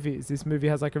 9 movies. This movie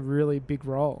has like a really big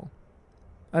role.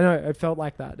 I know it felt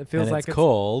like that. It feels and like it's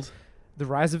called The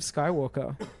Rise of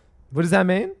Skywalker. What does that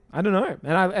mean? I don't know.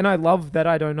 And I love that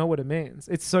I don't know what it means.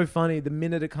 It's so funny. The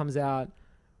minute it comes out,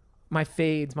 my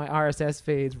feeds, my RSS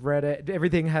feeds, Reddit,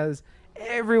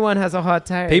 everyone has a hot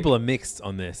take. People are mixed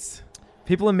on this.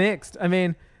 People are mixed. I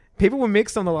mean, people were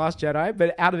mixed on The Last Jedi,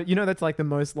 but out of it, you know, that's like the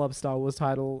most loved Star Wars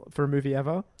title for a movie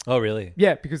ever. Oh, really?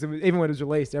 Yeah, because even when it was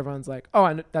released, everyone's like,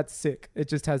 "Oh, that's sick." It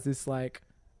just has this like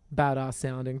badass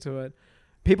sounding to it.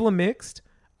 People are mixed.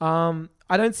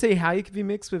 I don't see how you could be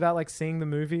mixed without like seeing the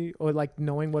movie or like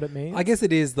knowing what it means. I guess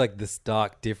it is like the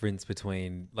stark difference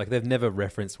between like they've never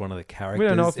referenced one of the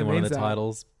characters in one of the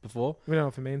titles before. We don't know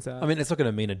if it means that. I mean, it's not going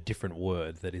to mean a different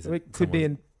word that isn't. It could be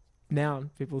a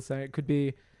noun. People say it could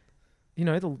be, you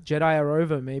know, the Jedi are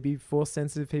over. Maybe Force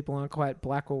sensitive people aren't quite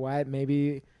black or white.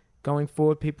 Maybe going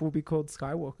forward, people will be called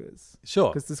Skywalkers. Sure.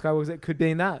 Because the Skywalkers, it could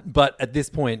be in that. But at this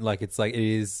point, like, it's like, it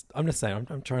is, I'm just saying,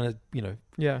 I'm trying to, you know,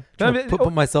 yeah,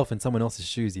 put myself in someone else's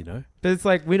shoes, you know? But it's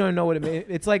like, we don't know what it means.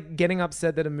 It's like getting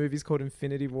upset that a movie's called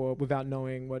Infinity War without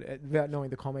knowing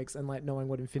the comics and like knowing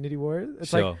what Infinity War is.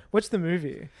 It's like, watch the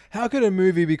movie. How could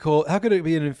it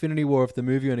be an Infinity War if the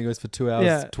movie only goes for 2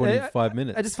 hours, 25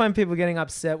 minutes? I just find people getting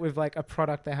upset with like a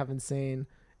product they haven't seen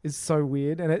is so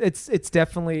weird. And it's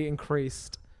definitely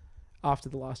increased after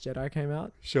The Last Jedi came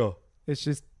out. Sure. It's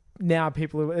just now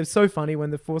it's so funny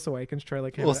when the Force Awakens trailer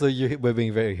came out. Also, we're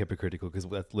being very hypocritical because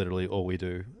that's literally all we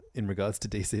do in regards to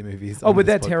DC movies. Oh, but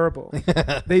they're terrible.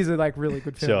 These are like really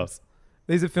good films. Sure.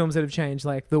 These are films that have changed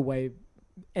like the way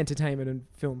entertainment and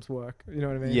films work. You know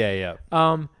what I mean? Yeah,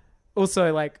 yeah.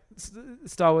 Also, like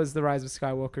Star Wars: The Rise of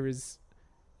Skywalker is,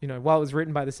 you know, while it was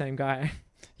written by the same guy.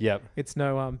 Yep. It's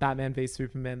no Batman v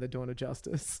Superman: The Dawn of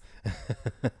Justice.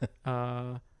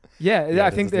 Yeah, I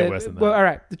think that. Well, all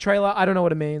right. The trailer, I don't know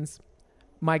what it means.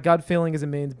 My gut feeling is it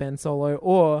means Ben Solo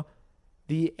or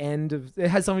the end of. It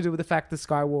has something to do with the fact the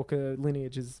Skywalker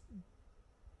lineage is,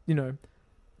 you know,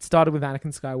 started with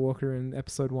Anakin Skywalker in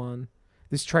Episode 1.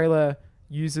 This trailer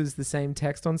uses the same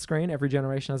text on screen. Every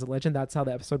generation has a legend. That's how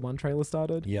the Episode 1 trailer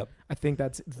started. Yep. I think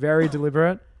that's very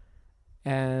deliberate.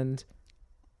 And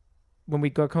when we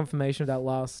got confirmation of that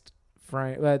last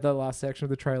frame, the last section of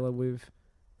the trailer with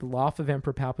the laugh of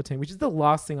Emperor Palpatine, which is the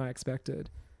last thing I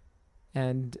expected.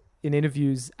 And in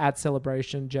interviews at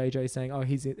Celebration, JJ saying,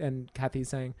 and Kathy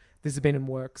saying, this has been in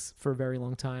works for a very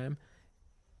long time.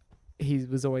 He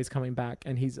was always coming back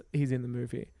and he's in the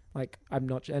movie. Like, I'm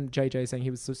not, and JJ saying he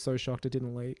was so shocked it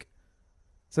didn't leak.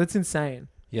 So it's insane.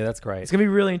 Yeah, that's great. It's going to be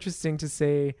really interesting to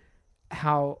see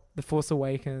how The Force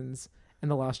Awakens and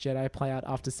The Last Jedi play out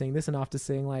after seeing this and after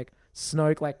seeing like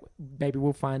Snoke, like maybe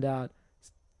we'll find out,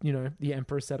 you know, the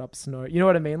Emperor set up Snoke. You know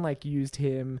what I mean? Like used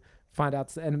him, find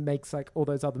out, and it makes like all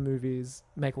those other movies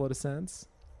make a lot of sense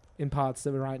in parts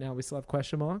that right now we still have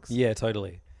question marks. Yeah,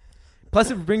 totally.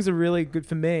 Plus it brings a really good,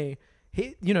 for me,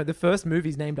 the first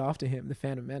movie's named after him, The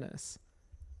Phantom Menace.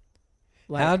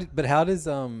 Like, how does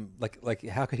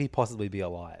how could he possibly be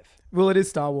alive? Well, it is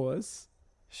Star Wars.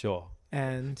 Sure.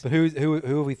 But who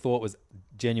have we thought was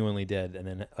genuinely dead and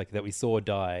then like that we saw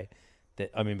die?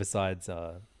 Besides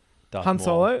Darth Han Maul.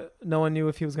 Solo, no one knew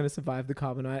if he was going to survive the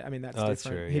carbonite. I mean, that's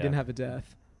different. True, He didn't have a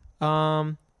death.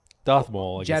 Darth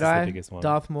Maul, I guess, is the Jedi, biggest one.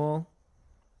 Darth Maul.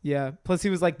 Yeah. Plus, he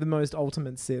was like the most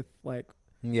ultimate Sith. Like,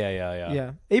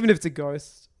 Yeah. Even if it's a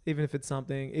ghost, even if it's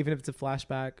something, even if it's a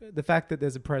flashback, the fact that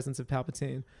there's a presence of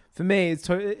Palpatine, for me,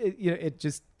 it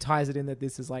just ties it in that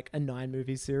this is like a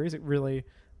 9-movie series. It really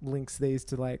links these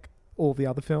to like all the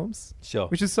other films. Sure.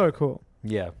 Which is so cool.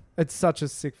 Yeah. It's such a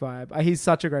sick vibe. He's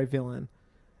such a great villain.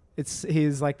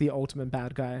 He's like the ultimate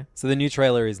bad guy. So the new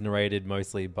trailer is narrated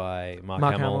mostly by Mark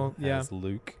Hamill yeah. as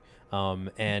Luke. And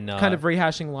kind of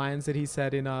rehashing lines that he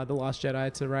said in The Last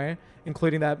Jedi to Rey,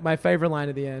 including that my favorite line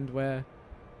at the end where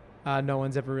no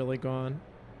one's ever really gone.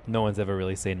 No one's ever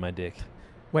really seen my dick.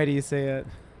 Where do you see it?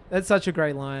 That's such a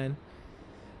great line.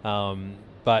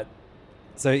 But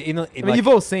so I mean, you've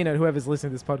all seen it. Whoever's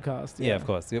listening to this podcast. Yeah, of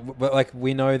course. But like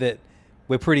we know that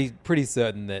we're pretty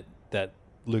certain that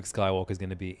Luke Skywalker is going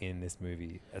to be in this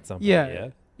movie at some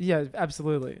point. Yeah,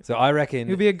 absolutely. So I reckon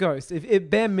he'll be a ghost.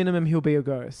 If bare minimum, he'll be a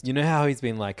ghost. You know how he's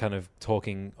been like kind of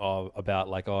talking about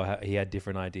like how he had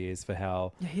different ideas for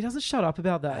how. Yeah, he doesn't shut up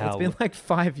about that. It's been like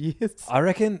 5 years. I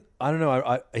reckon. I don't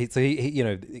know. So he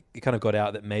it kind of got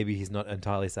out that maybe he's not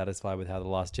entirely satisfied with how The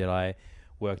Last Jedi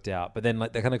worked out, but then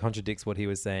like that kind of contradicts what he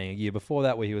was saying a year before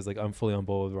that, where he was like, "I'm fully on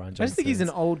board with Rian Johnson." I just think he's an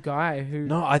old guy who.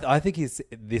 No, I think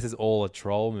this is all a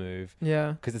troll move.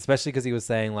 Yeah, especially because he was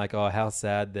saying like, "Oh, how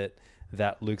sad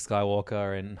that Luke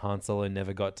Skywalker and Han Solo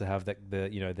never got to have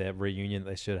their reunion that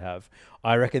they should have."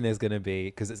 I reckon there's going to be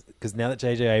because now that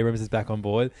J.J. Abrams is back on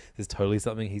board, there's totally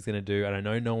something he's going to do, and I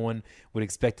know no one would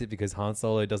expect it because Han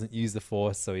Solo doesn't use the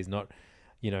Force, so he's not,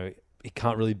 he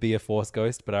can't really be a Force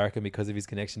ghost, but I reckon because of his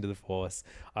connection to the Force,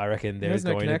 I reckon there's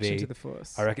going to be... no connection to the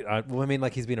Force. I reckon,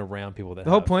 like he's been around people that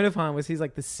The whole point of Han was he's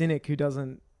like the cynic who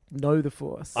doesn't know the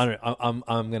Force. I don't know.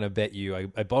 I'm going to bet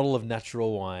you a bottle of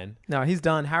natural wine. No, he's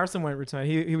done. Harrison won't return.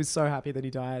 He was so happy that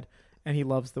he died, and he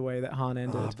loves the way that Han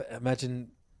ended. But imagine...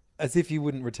 As if you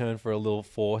wouldn't return for a little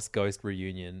Force ghost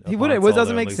reunion. He wouldn't. It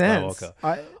doesn't make sense.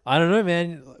 I don't know,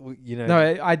 man.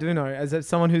 No, I do know. As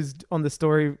someone who's on the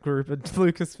story group at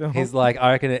Lucasfilm, he's like,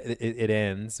 I reckon it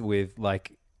ends with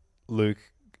like Luke,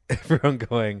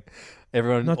 everyone,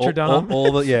 Notre Dame,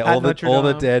 all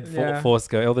the dead Force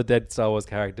ghosts, all the dead Star Wars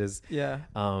characters. Yeah.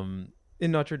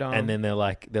 In Notre Dame, and then they're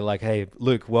like, "Hey,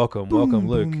 Luke, welcome,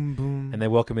 Luke," and they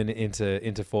welcome him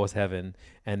into Force Heaven,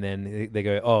 and then they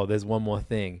go, "Oh, there's one more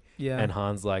thing," and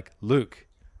Han's like, "Luke,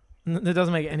 that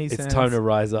doesn't make any sense. It's time to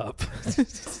rise up,"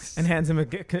 and hands him a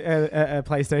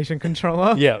PlayStation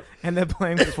controller. Yeah, and they're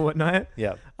playing Fortnite.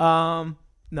 Yeah. No,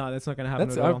 that's not going to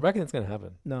happen. I reckon it's going to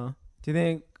happen. No. Do you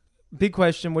think? Big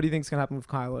question. What do you think is going to happen with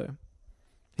Kylo?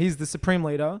 He's the supreme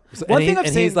leader. So,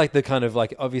 he's like the kind of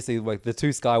like obviously like the two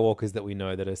Skywalkers that we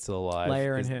know that are still alive.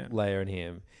 Leia and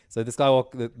him. So the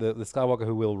Skywalker, the Skywalker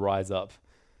who will rise up,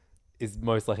 is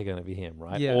most likely going to be him,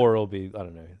 right? Yeah. Or it'll be, I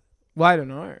don't know. Well, I don't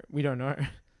know. We don't know.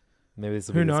 Maybe this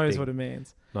will Who be knows what it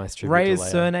means? Nice tribute Rey to is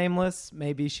Leia. surnameless.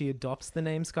 Maybe she adopts the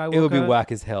name Skywalker. It'll be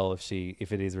whack as hell if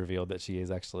it is revealed that she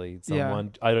is actually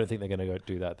someone. Yeah. I don't think they're going to go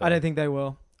do that. Though. I don't think they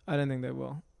will.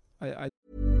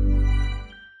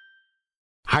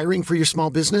 Hiring for your small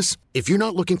business? If you're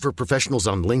not looking for professionals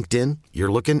on LinkedIn,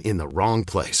 you're looking in the wrong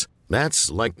place. That's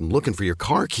like looking for your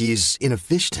car keys in a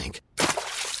fish tank.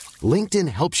 LinkedIn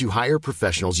helps you hire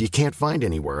professionals you can't find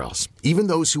anywhere else, even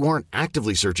those who aren't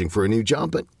actively searching for a new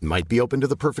job but might be open to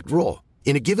the perfect role.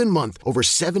 In a given month, over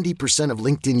 70% of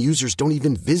LinkedIn users don't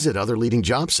even visit other leading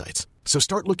job sites. So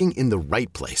start looking in the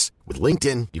right place. With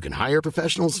LinkedIn, you can hire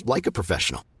professionals like a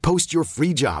professional. Post your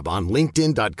free job on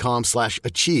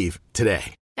linkedin.com/achieve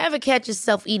today. Ever catch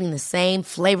yourself eating the same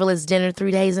flavorless dinner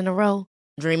 3 days in a row?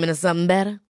 Dreaming of something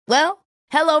better? Well,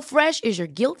 HelloFresh is your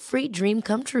guilt-free dream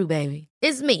come true, baby.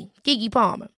 It's me, Keke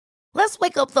Palmer. Let's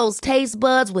wake up those taste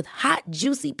buds with hot,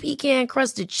 juicy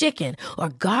pecan-crusted chicken or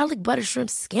garlic butter shrimp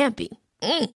scampi.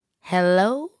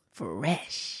 Hello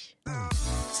Fresh.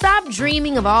 Stop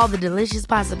dreaming of all the delicious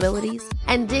possibilities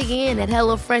and dig in at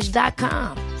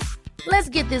HelloFresh.com. Let's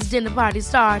get this dinner party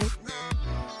started.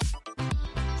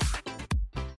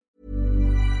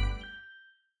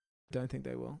 Don't think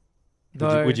they will.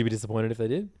 Would you be disappointed if they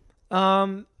did?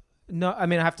 No, I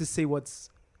mean I have to see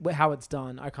how it's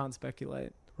done. I can't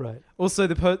speculate. Right. Also,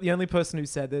 the only person who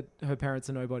said that her parents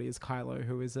are nobody is Kylo,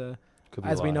 who is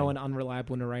we know, an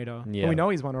unreliable narrator. Yeah. Well, we know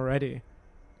he's one already.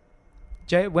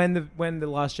 When the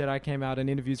Last Jedi came out and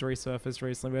interviews resurfaced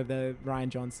recently, where Rian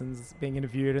Johnson's being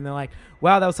interviewed, and they're like,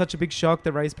 "Wow, that was such a big shock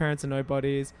that Rey's parents are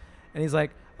nobodies," and he's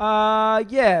like,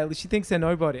 yeah, she thinks they're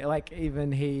nobody." Like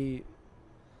even he.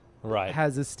 Right.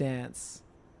 Has a stance.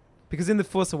 Because in The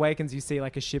Force Awakens, you see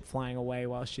like a ship flying away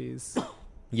while she's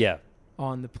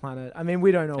on the planet. I mean,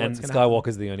 we don't know what's going to happen. And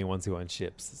Skywalker's the only ones who own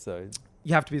ships, so...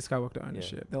 You have to be a Skywalker to own a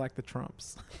ship. They're like the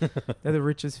Trumps. They're the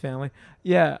richest family.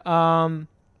 Yeah.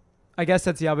 I guess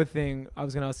that's the other thing I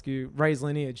was going to ask you. Rey's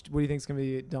lineage. What do you think is going to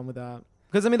be done with that?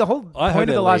 Because, I mean, the whole point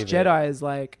of The Last Jedi is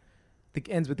like, it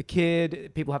ends with the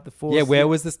kid. People have the Force. Yeah, where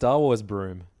was the Star Wars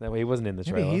broom? He wasn't in the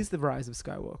trailer. Maybe he's the Rise of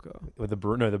Skywalker. With the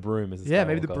broom is the Skywalker. Yeah,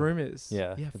 maybe the broom is.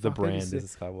 Yeah, the brand is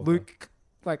a Skywalker. Luke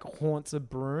like haunts a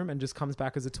broom and just comes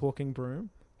back as a talking broom.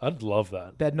 I'd love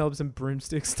that. Bed knobs and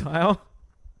broomstick style.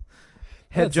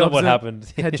 That's not what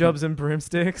happened. Head jobs and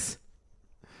broomsticks.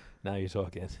 Now you're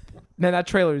talking. Man, that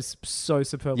trailer is so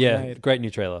superbly made. Great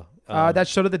new trailer. That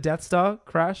shot of the Death Star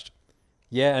crashed.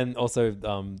 Yeah, and also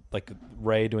like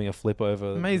Rey doing a flip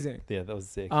over. Amazing. Yeah, that was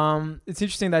sick. It's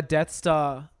interesting that Death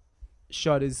Star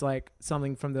shot is like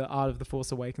something from the Art of the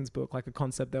Force Awakens book, like a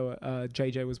concept that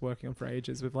JJ was working on for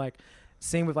ages, with like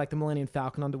scene with like the Millennium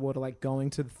Falcon underwater, like going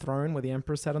to the throne where the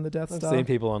Emperor sat on the Death Star. I've seen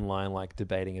people online like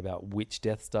debating about which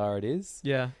Death Star it is.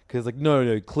 Yeah, because like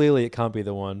no, clearly it can't be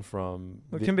the one from.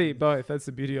 It can be both. That's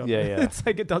the beauty of it. Yeah. It's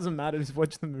like it doesn't matter. Just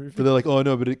watch the movie. But they're like, oh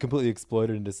no, but it completely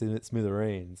exploded into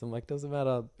smithereens. I'm like, doesn't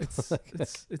matter.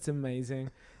 It's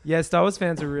amazing. Yeah, Star Wars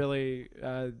fans are really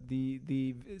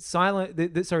the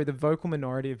vocal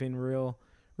minority have been real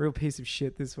piece of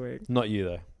shit this week. Not you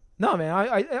though. No, man.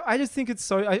 I just think it's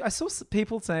so. I saw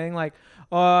people saying like,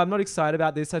 "Oh, I'm not excited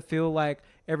about this. I feel like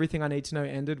everything I need to know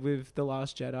ended with The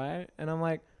Last Jedi," and I'm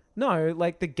like, no,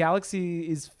 like the galaxy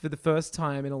is for the first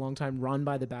time in a long time run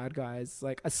by the bad guys.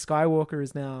 Like a Skywalker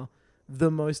is now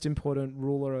the most important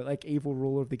ruler, like evil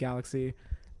ruler of the galaxy.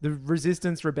 The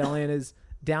Resistance Rebellion is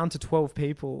down to 12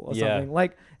 people or something.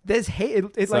 Like there's hate.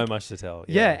 It's so like, much to tell.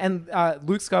 Yeah, and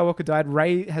Luke Skywalker died.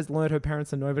 Rey has learned her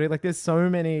parents are nobody. Like there's so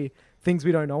many things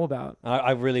we don't know about.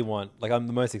 I really want, like, I'm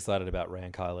the most excited about Rey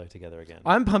and Kylo together again.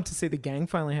 I'm pumped to see the gang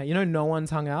finally hang. You know, no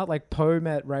one's hung out. Like Poe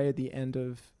met Rey at the end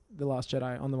of The Last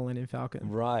Jedi on the Millennium Falcon.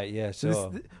 Right, yeah, sure.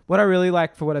 So what I really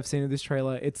like for what I've seen of this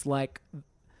trailer, it's like,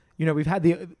 you know, we've had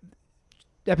the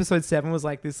episode 7 was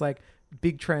like this like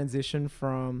big transition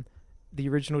from the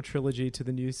original trilogy to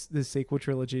the sequel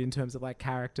trilogy in terms of like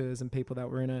characters and people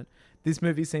that were in it. This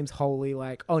movie seems wholly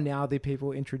like, oh, now the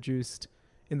people introduced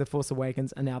in The Force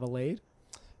Awakens are now the lead,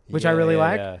 which I really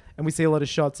like. Yeah. And we see a lot of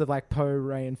shots of like Poe,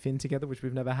 Rey and Finn together, which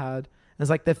we've never had. And it's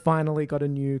like they've finally got a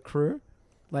new crew,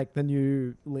 like the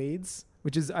new leads,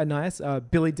 which is nice.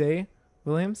 Billy D.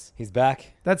 Williams. He's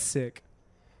back. That's sick.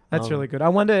 That's really good. I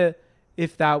wonder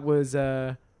if that was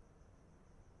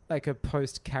like a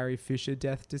post Carrie Fisher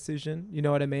death decision. You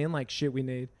know what I mean? Like shit we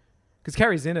need. Because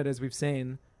Carrie's in it, as we've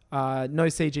seen. No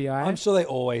CGI. I'm sure they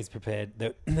always prepared.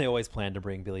 They always planned to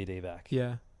bring Billy D back.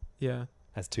 Yeah.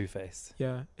 As Two-Face.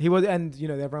 Yeah. He was, and you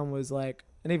know, everyone was like,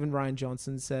 and even Rian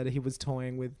Johnson said he was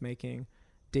toying with making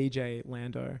DJ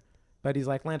Lando. But he's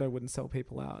like, Lando wouldn't sell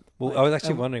people out. Well, like, I was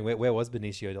actually wondering, where was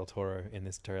Benicio del Toro in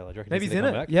this trailer? Do you reckon maybe he's in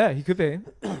it. Back? Yeah, he could be.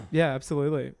 Yeah,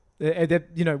 absolutely.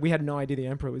 You know, we had no idea the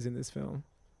Emperor was in this film.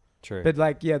 True. But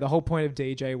like, yeah, the whole point of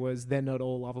DJ was they're not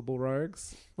all lovable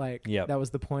rogues. Like, that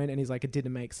was the point. And he's like, it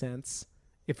didn't make sense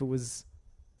if it was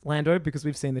Lando because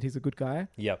we've seen that he's a good guy.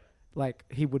 Yep. Like,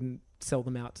 he wouldn't sell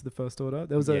them out to the First Order.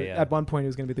 There was at one point, he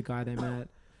was going to be the guy they met.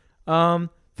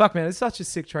 Fuck, man, it's such a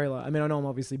sick trailer. I mean, I know I'm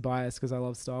obviously biased because I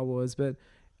love Star Wars, but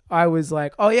I was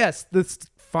like, oh yes, the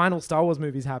final Star Wars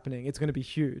movie is happening. It's going to be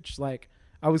huge. Like,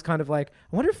 I was kind of like,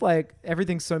 I wonder if like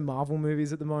everything's so Marvel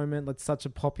movies at the moment, like such a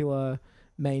popular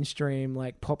mainstream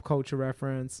like pop culture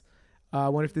reference. I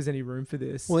wonder if there's any room for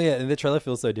this. Well, yeah, and the trailer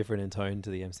feels so different in tone to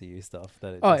the MCU stuff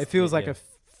that it feels like a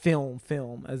film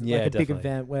as like a big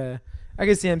event where I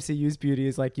guess the MCU's beauty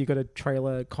is like you got a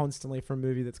trailer constantly for a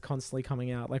movie that's constantly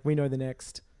coming out. Like we know the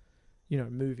next, you know,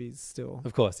 movies still.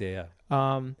 Of course, yeah.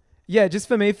 Yeah, just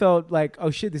for me felt like,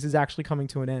 oh shit, this is actually coming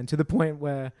to an end, to the point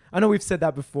where I know we've said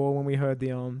that before when we heard the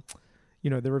you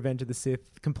know, the Revenge of the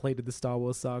Sith completed the Star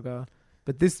Wars saga.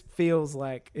 But this feels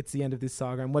like it's the end of this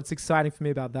saga. And what's exciting for me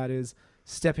about that is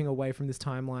stepping away from this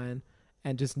timeline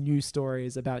and just new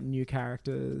stories about new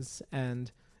characters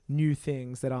and new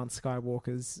things that aren't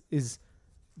Skywalkers is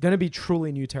going to be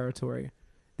truly new territory.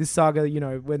 This saga, you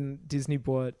know, when Disney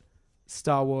bought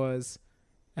Star Wars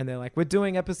and they're like, we're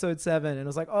doing episode 7. And it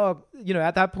was like, oh, you know,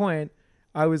 at that point,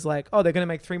 I was like, oh, they're going to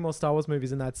make 3 more Star Wars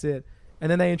movies and that's it.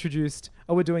 And then they introduced,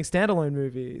 oh, we're doing standalone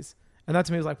movies. And that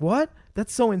to me was like, what?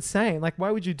 That's so insane. Like,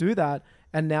 why would you do that?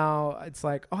 And now it's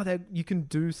like, oh, you can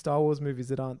do Star Wars movies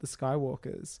that aren't the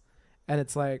Skywalkers. And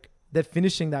it's like, they're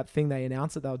finishing that thing they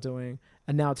announced that they were doing.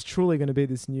 And now it's truly going to be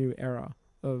this new era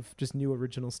of just new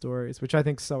original stories, which I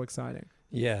think is so exciting.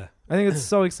 Yeah. I think it's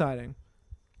so exciting.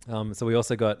 So we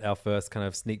also got our first kind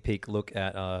of sneak peek look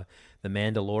at The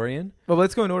Mandalorian. Well,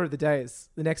 let's go in order of the days.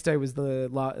 The next day was the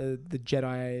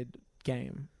Jedi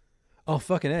game. Oh,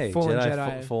 fucking A. Fallen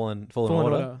Jedi. Fallen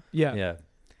Order. Yeah. Yeah.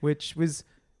 Which was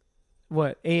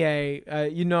what? EA.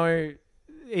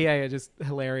 EA are just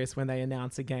hilarious when they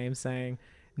announce a game saying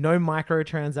no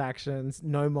microtransactions,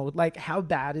 no more. Like, how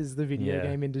bad is the video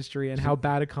game industry and how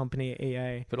bad a company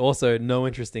EA? But also no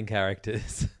interesting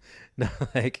characters. No,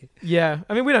 like... Yeah.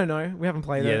 I mean, we don't know. We haven't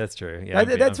played it. Yeah, that's true. Yeah,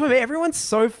 that's what everyone's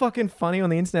so fucking funny on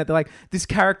the internet. They're like, this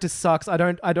character sucks. I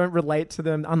don't relate to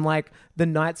them. Unlike the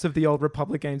Knights of the Old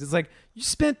Republic games. It's like, you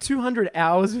spent 200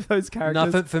 hours with those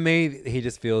characters. No, for me, he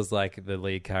just feels like the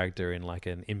lead character in like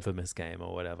an Infamous game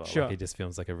or whatever. Sure. Like, he just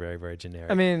feels like a very, very generic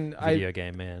video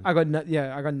game man. I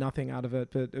got nothing out of it,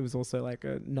 but it was also like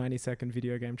a 90-second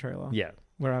video game trailer. Yeah.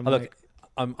 Where I'm Look,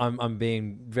 I'm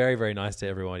being very, very nice to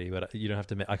everybody, but you don't have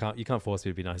to. You can't force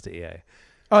me to be nice to EA.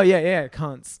 Oh yeah,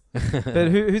 cunts. But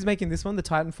who's making this one? The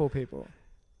Titanfall people.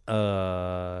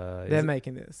 They're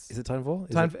making this. Is it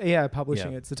Titanfall?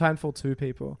 Publishing it. It's the Titanfall 2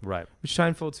 people. Right. Which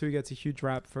Titanfall 2 gets a huge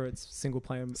rap for its single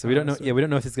player. So we don't know. Yeah, we don't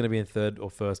know if it's going to be in third or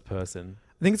first person.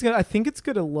 I think it's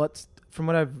got a lot. From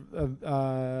what I've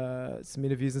some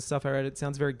interviews and stuff I read, it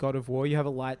sounds very God of War. You have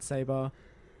a lightsaber,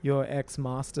 your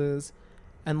ex-masters.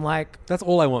 And like, that's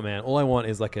all I want, man. All I want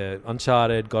is like a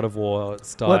Uncharted, God of War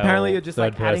style. Well, apparently you're just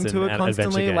like adding to it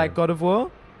constantly, like God of War.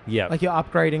 Yeah. Like you're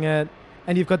upgrading it,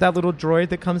 and you've got that little droid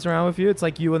that comes around with you. It's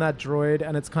like you and that droid,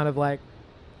 and it's kind of like,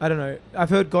 I don't know.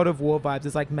 I've heard God of War vibes.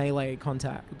 It's like melee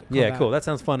combat. Yeah, cool. That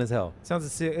sounds fun as hell.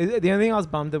 Sounds sick. The only thing I was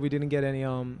bummed that we didn't get any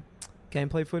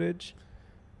gameplay footage.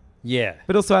 Yeah.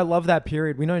 But also, I love that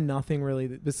period. We know nothing really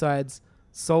besides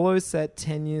Solo set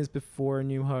 10 years before A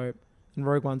New Hope. And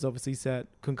Rogue One's obviously set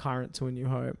concurrent to A New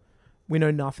Hope. We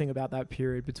know nothing about that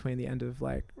period between the end of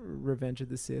like Revenge of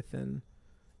the Sith and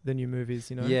the new movies,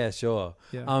 you know? Yeah, sure.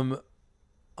 Yeah.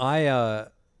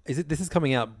 This is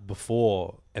coming out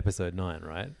before Episode 9,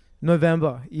 right?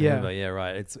 November, yeah. November, yeah,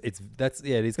 right. It is.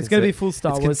 It's going to be full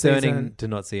Star Wars concerning season. to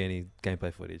not see any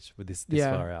gameplay footage with this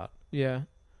far out. Yeah.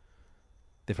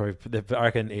 I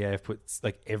reckon EA have put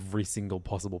like every single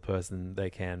possible person they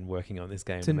can working on this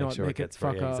game to make sure it gets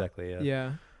free. Yeah, exactly.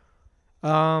 Yeah.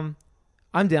 I'm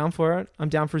down for it. I'm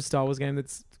down for a Star Wars game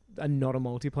that's not a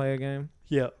multiplayer game.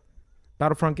 Yeah.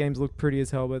 Battlefront games look pretty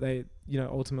as hell, but they,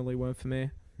 ultimately weren't for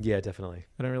me. Yeah, definitely.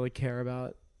 I don't really care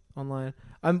about online.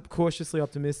 I'm cautiously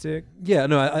optimistic. Yeah,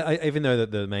 no, I even though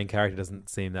that the main character doesn't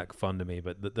seem that fun to me,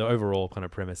 but the overall kind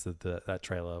of premise of that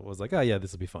trailer was like, oh yeah,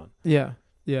 this will be fun. Yeah.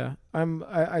 Yeah,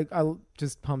 I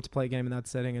just pumped to play a game in that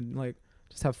setting and like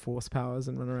just have force powers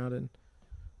and run around and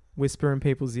whisper in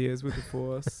people's ears with the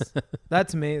force. That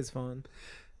to me is fun.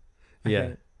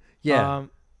 Yeah.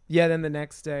 Then the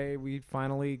next day we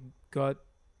finally got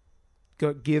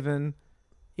given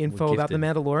info about The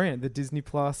Mandalorian, the Disney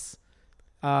Plus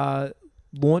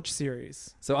launch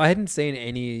series. So I hadn't seen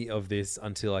any of this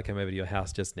until I came over to your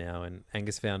house just now, and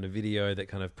Angus found a video that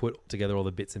kind of put together all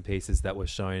the bits and pieces that were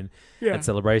shown at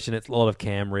Celebration. It's a lot of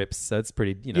cam rips, so it's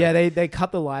pretty, Yeah, they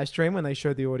cut the live stream when they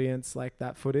showed the audience like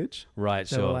that footage. Right,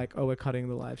 they were like, oh, we're cutting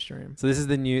the live stream. So this is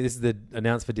the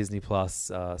announced for Disney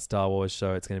Plus Star Wars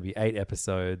show. It's going to be 8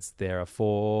 episodes. There are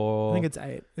 4. I think it's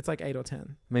 8. It's like 8 or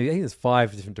 10. Maybe I think there's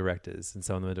 5 different directors, and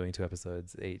some of them are doing 2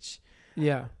 episodes each.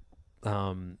 Yeah.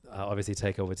 Obviously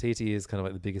Taika Waititi is kind of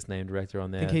like the biggest name director on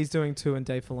there. I think he's doing 2 and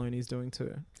Dave Filoni's doing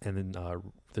 2. And then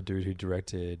the dude who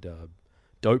directed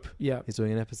Dope, he's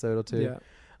doing an episode or 2. Yeah.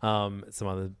 Some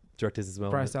other directors as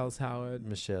well. Bryce Dallas Howard,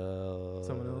 Michelle,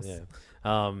 someone else. Yeah.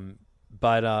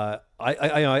 But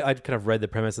I kind of read the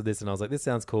premise of this and I was like, this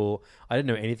sounds cool. I didn't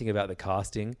know anything about the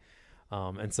casting,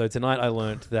 and so tonight I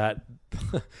learned that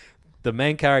the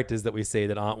main characters that we see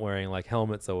that aren't wearing like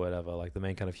helmets or whatever, like the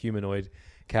main kind of humanoid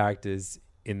characters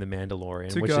in The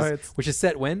Mandalorian, which is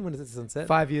set when is it on set?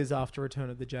 5 years after Return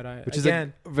of the Jedi, which is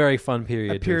a very fun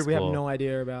period. A period we have no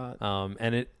idea about.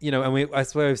 And it, and I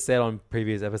swear we've said on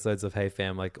previous episodes of Hey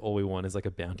Fam, like all we want is like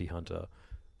a bounty hunter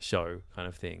show kind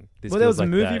of thing. There was a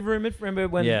movie rumor. Remember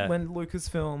when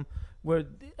Lucasfilm were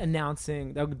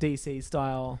announcing they were DC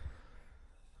style.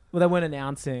 Well, they weren't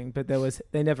announcing, but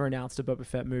they never announced a Boba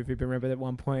Fett movie. But remember at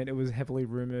one point it was heavily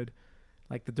rumored.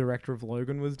 Like the director of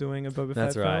Logan was doing a Boba Fett film.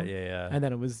 That's right, yeah. And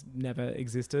then it was never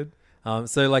existed.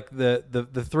 So like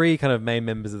the 3 kind of main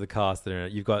members of the cast that are in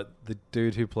it, you've got the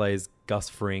dude who plays Gus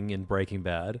Fring in Breaking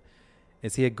Bad.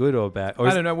 Is he a good or bad?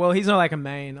 I don't know. Well, he's not like a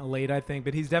lead, I think,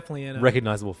 but he's definitely in a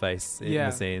recognizable face in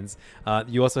the scenes.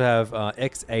 You also have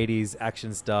ex-80s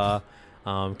action star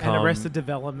And Arrested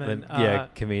Development.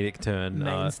 Comedic turn.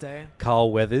 Mainstay.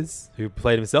 Carl Weathers, who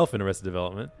played himself in Arrested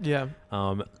Development. Yeah.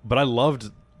 But I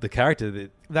loved the character.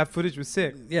 That footage was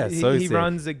sick. Yeah, he sick.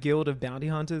 runs a guild of bounty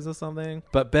hunters or something.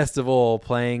 But best of all,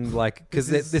 playing like because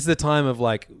this is the time of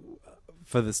like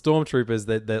for the stormtroopers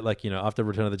that like after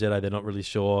Return of the Jedi, they're not really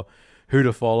sure who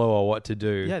to follow or what to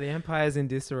do. Yeah, the Empire's in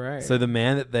disarray. So the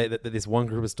man that this one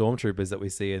group of stormtroopers that we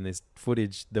see in this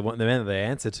footage, the man that they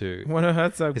answer to, Werner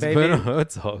Herzog, is baby. Werner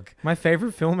Herzog, my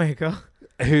favorite filmmaker,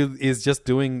 who is just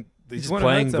doing. He's just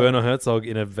playing Werner Herzog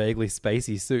in a vaguely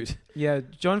spacey suit. Yeah,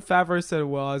 Jon Favreau said it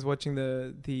well. I was watching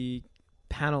the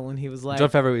panel and he was like, Jon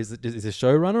Favreau is a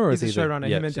showrunner, or he's is a he showrunner?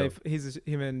 Yeah,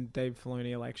 Him and Dave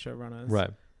Filoni are like showrunners, right?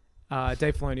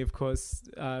 Dave Filoni, of course,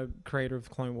 creator of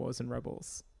Clone Wars and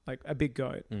Rebels, like a big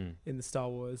goat in the Star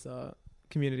Wars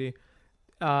community.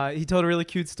 He told a really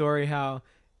cute story how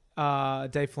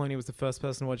Dave Filoni was the first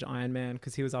person to watch Iron Man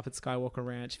because he was up at Skywalker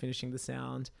Ranch finishing the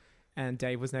sound. And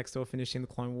Dave was next door finishing the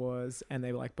Clone Wars, and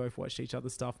they like both watched each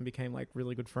other's stuff and became like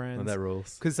really good friends. Oh, that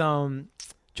rules. Because Jon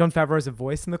Favreau is a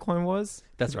voice in the Clone Wars.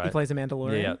 That's right. He plays a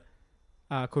Mandalorian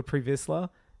called Pre Vizsla,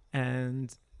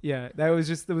 and that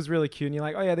was really cute. And you're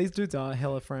like, oh yeah, these dudes are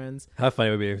hella friends. How funny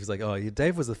it would be if it's like, oh,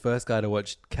 Dave was the first guy to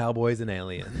watch Cowboys and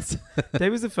Aliens.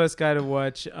 Dave was the first guy to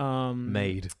watch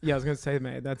Maid. Yeah, I was going to say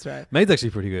Maid. That's right. Maid's actually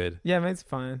pretty good. Yeah, Maid's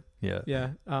fine. Yeah. Yeah.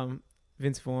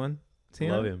 Vince Vaughn.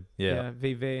 Love him. Yeah.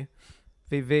 VV.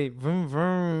 Vroom,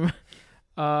 vroom.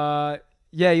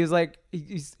 He was like... Do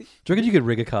you reckon you could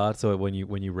rig a car so when you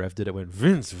revved it went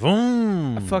Vince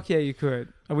Vaughn? Fuck yeah, you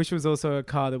could. I wish it was also a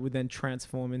car that would then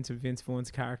transform into Vince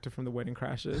Vaughn's character from The Wedding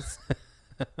Crashers.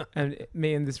 And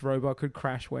me and this robot could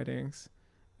crash weddings.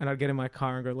 And I'd get in my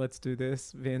car and go, let's do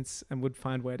this, Vince. And would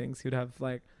find weddings. He'd have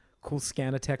like... cool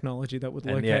scanner technology that would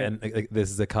locate. And this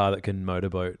is a car that can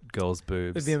motorboat girls'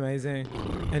 boobs. It'd be amazing.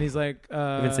 And he's like,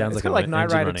 even sounds it's like like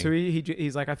Knight Rider 2.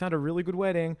 He's like, I found a really good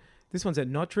wedding. This one's at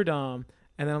Notre Dame.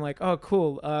 And then I'm like, oh,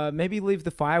 cool. Maybe leave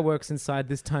the fireworks inside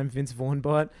this time, Vince Vaughn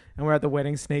bought. And we're at the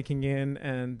wedding sneaking in.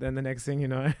 And then the next thing you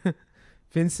know,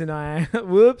 Vince and I,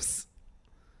 whoops.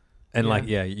 And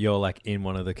you're like in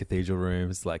one of the cathedral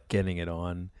rooms, like getting it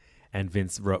on. And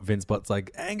Vince Bot's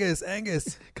like, Angus,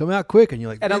 come out quick. And you're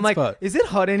like, and I'm like, Bot. Is it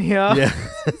hot in here? Yeah.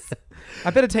 I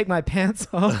better take my pants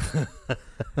off.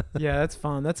 Yeah, that's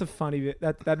fun. That's a funny bit.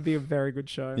 That'd be a very good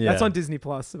show. Yeah. That's on Disney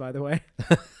Plus, by the way.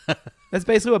 That's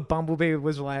basically what Bumblebee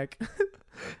was like.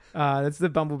 That's the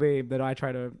Bumblebee that I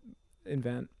tried to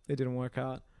invent. It didn't work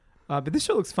out. But this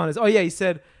show looks fun. He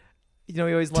said, we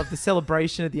always love the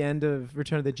celebration at the end of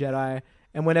Return of the Jedi.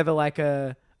 And whenever like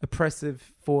a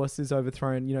oppressive force is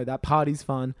overthrown, that party's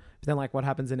fun. But then like what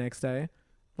happens the next day?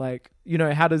 Like,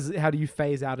 how do you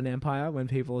phase out an empire when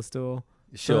people are still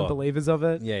believers of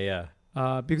it? Yeah.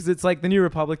 Because it's like the New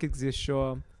Republic exists,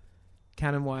 sure,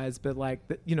 canon wise, but like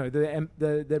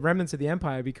the remnants of the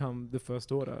empire become the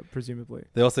First Order, presumably.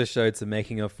 They also showed some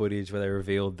making of footage where they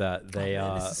revealed that they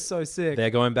are this is so sick. They're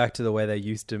going back to the way they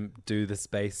used to do the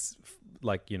space,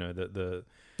 like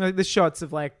the shots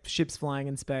of like ships flying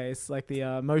in space, like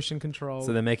the motion control.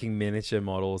 So they're making miniature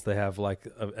models. They have like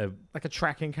a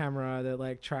tracking camera that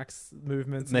like tracks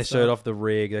movements. And they showed off the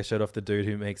rig. They showed off the dude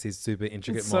who makes these super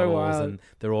intricate models, and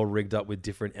they're all rigged up with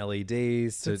different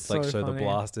LEDs to show the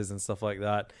blasters and stuff like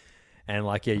that. And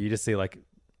you just see like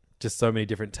just so many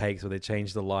different takes where they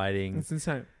change the lighting. It's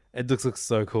insane. It looks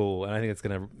so cool, and I think it's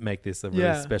going to make this a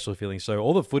really special feeling show.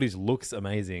 All the footage looks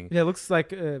amazing. Yeah, it looks like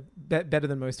better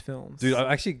than most films. Dude,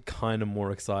 I'm actually kind of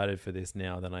more excited for this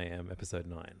now than I am Episode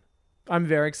 9. I'm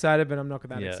very excited, but I'm not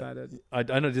that excited. I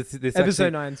know this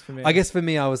Episode 9's for me. I guess for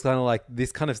me, I was kind of like,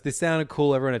 this sounded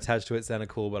cool. Everyone attached to it sounded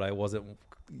cool, but I wasn't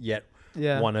yet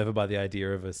won over by the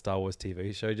idea of a Star Wars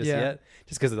TV show just yet.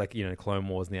 Just because Clone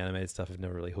Wars and the animated stuff have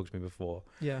never really hooked me before.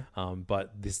 Yeah.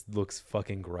 But this looks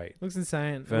fucking great. Looks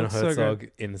insane. Werner Herzog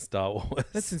in Star Wars.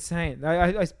 That's insane.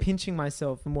 I was pinching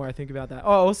myself the more I think about that.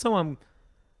 Oh, also,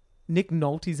 Nick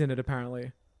Nolte's in it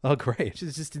apparently. Oh, great. Which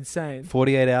is just insane.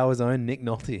 48 Hours own Nick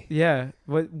Nolte. Yeah.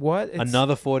 What?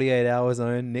 Another 48 Hours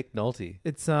own Nick Nolte.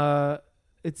 It's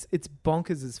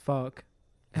bonkers as fuck.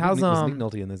 Was Nick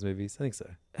Nolte in those movies? I think so.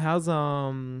 How's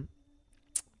one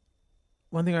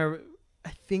thing I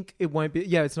think it won't be.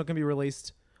 Yeah, it's not going to be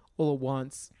released all at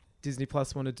once. Disney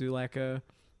Plus want to do like a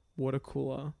water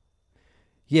cooler.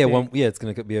 Yeah, it's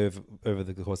going to be over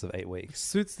the course of 8 weeks.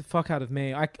 Suits the fuck out of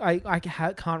me. I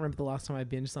can't remember the last time I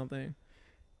binged something.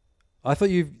 I thought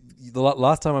the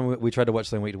last time we tried to watch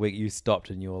something week to week, you stopped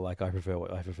and you were like, I prefer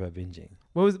binging.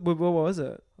 What was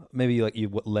it? Maybe you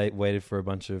waited for a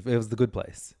bunch of. It was The Good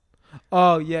Place.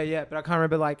 Oh yeah, but I can't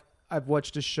remember. Like I've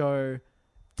watched a show.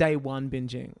 day one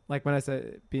binging. Like when I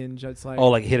say binge, it's like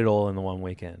like hit it all in the one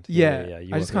weekend. yeah.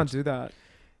 You I just can't watch- do that.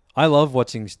 I love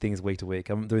watching things week to week.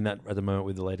 I'm doing that at the moment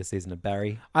with the latest season of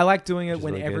Barry. I like doing it Which is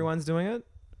when really good. everyone's doing it.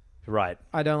 Right.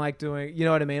 I don't like doing. You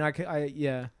know what I mean?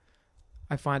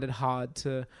 I find it hard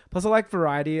to. Plus, I like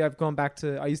variety. I've gone back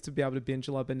to. I used to be able to binge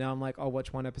a lot, but now I'm like, I'll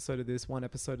watch one episode of this, one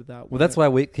episode of that. Well, that's why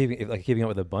keeping up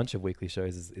with a bunch of weekly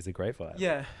shows is a great vibe.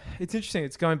 Yeah, it's interesting.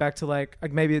 It's going back to like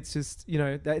maybe it's just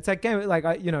it's like game like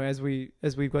as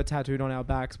we've got tattooed on our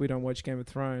backs, we don't watch Game of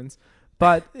Thrones,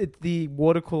 but the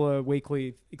water cooler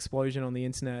weekly explosion on the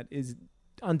internet is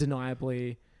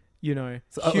undeniably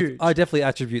So huge. I definitely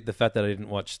attribute the fact that I didn't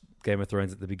watch Game of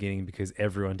Thrones at the beginning because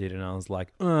everyone did, and I was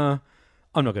like,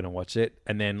 I'm not going to watch it.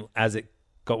 And then as it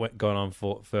gone on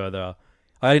further,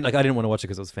 I didn't want to watch it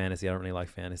because it was fantasy. I don't really like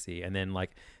fantasy. And then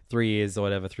like 3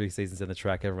 seasons in the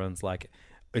track, everyone's like,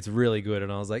 it's really good.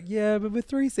 And I was like, yeah, but with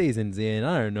 3 seasons in,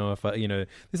 I don't know if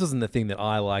this wasn't the thing that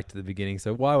I liked at the beginning.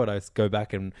 So why would I go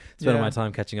back and spend all my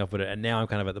time catching up with it? And now I'm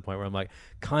kind of at the point where I'm like,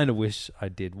 kind of wish I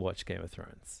did watch Game of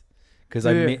Thrones. Because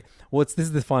this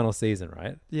is the final season,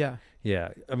 right? Yeah. Yeah.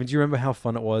 I mean, do you remember how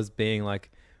fun it was being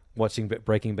like watching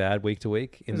Breaking Bad week to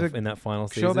week in that final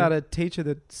season? Show about a teacher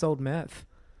that sold meth.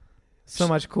 So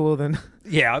much cooler than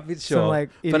yeah, I'm sure. some, like,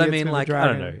 but I idiots mean, with a like, I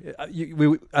dragon.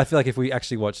 don't know. I feel like if we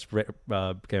actually watched Game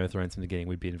of Thrones from the beginning,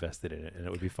 we'd be invested in it, and it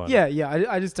would be fun. Yeah.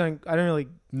 I just don't. I don't really.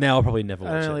 Now I'll probably never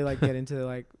watch I don't really it. like get into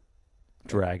like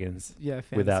dragons. Yeah,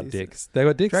 without fantasies. dicks. They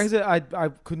got dicks. Dragons. I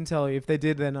couldn't tell you if they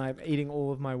did. Then I'm eating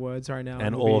all of my words right now,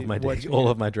 and we'll all be of my watching all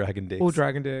it. of my dragon dicks. All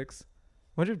dragon dicks.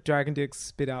 What if dragon dicks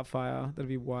spit out fire? That'd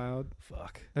be wild.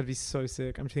 Fuck. That'd be so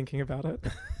sick. I'm thinking about it.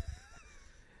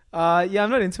 Yeah, I'm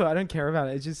not into it. I don't care about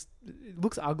it. It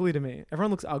looks ugly to me.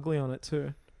 Everyone looks ugly on it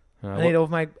too. I need all of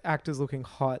my actors looking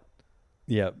hot.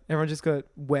 Yeah. Everyone just got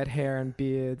wet hair and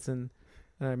beards, and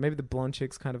I don't know, maybe the blonde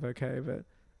chick's kind of okay, but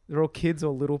they're all kids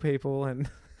or little people and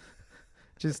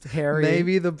just hairy.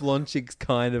 Maybe the blonde chick's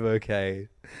kind of okay.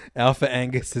 Alpha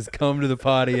Angus has come to the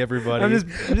party, everybody. I'm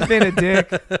just being a dick.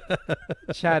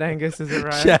 Chad Angus, is it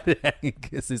right? Chad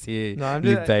Angus is here. No, I'm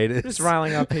you just, betas. just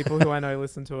riling up people who I know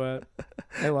listen to it.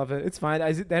 They love it. It's fine.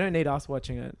 They don't need us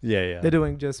watching it. Yeah. They're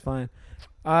doing just fine.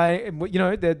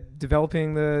 They're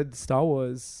developing the Star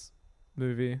Wars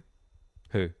movie.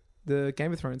 Who? The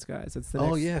Game of Thrones guys. It's the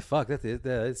Oh next. yeah, fuck. That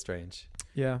is strange.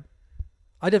 Yeah.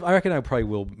 I reckon I probably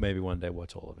will maybe one day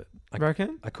watch all of it. I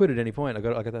Reckon? I could at any point. I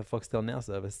got that Foxtel Now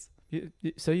service.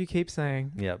 So you keep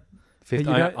saying. Yeah. But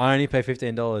you I don't- only pay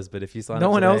 $15, but if you sign No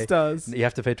up one today, else does. You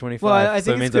have to pay $25. Well, I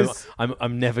so it think means it's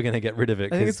I'm never going to get rid of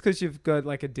it. I think it's because you've got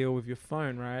like a deal with your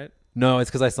phone, right? No, it's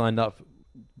because I signed up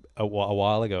a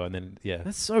while ago, and then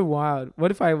That's so wild. What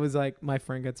if I was like, my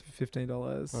friend gets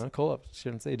 $15? Call up.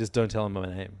 Shouldn't say. Just don't tell him my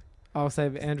name. I'll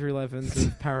say Andrew Levins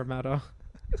of Parramatta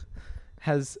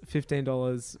has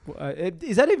 $15.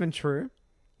 Is that even true?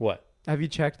 What? Have you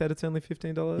checked that it's only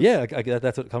 $15? Yeah,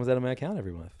 that's what comes out of my account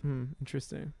every month.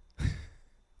 Interesting. Are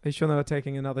you sure they're not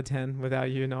taking another 10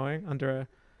 without you knowing under a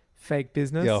fake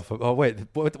business? Yeah. Wait.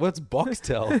 What's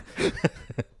Boxtel?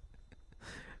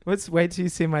 Let's wait till you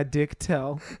see my dick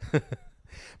tell.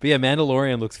 But yeah,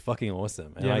 Mandalorian looks fucking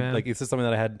awesome. And Yeah, man. it's just something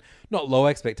that I had not low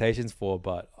expectations for,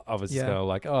 but I was just kind of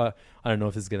like, I don't know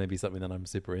if this is going to be something that I'm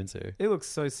super into. It looks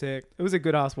so sick. It was a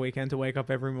good ass weekend to wake up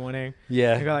every morning.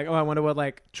 Yeah. I go like, I wonder what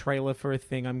like trailer for a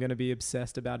thing I'm going to be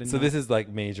obsessed about. So this is like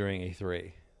me during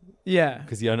E3. Yeah.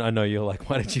 Because I know you're like,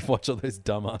 why did you watch all those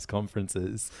dumbass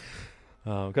conferences?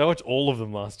 'Cause I watched all of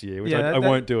them last year, which I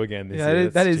won't do again this year.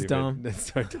 That is stupid. dumb.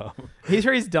 That's so dumb.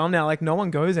 E3's dumb now. Like no one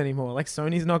goes anymore. Like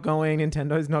Sony's not going,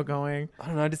 Nintendo's not going. I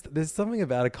don't know. There's something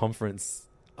about a conference,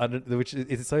 which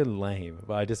is so lame,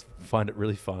 but I just find it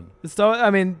really fun. This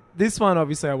one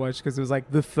obviously I watched because it was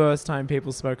like the first time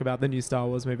people spoke about the new Star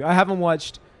Wars movie. I haven't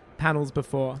watched panels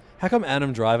before. How come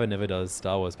Adam Driver never does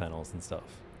Star Wars panels and stuff?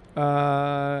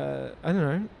 I don't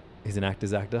know. He's an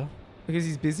actor. Because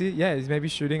he's busy. Yeah, he's maybe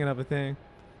shooting another thing.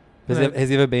 Has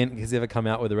he ever come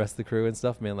out with the rest of the crew and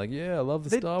stuff? Man, like, yeah, I love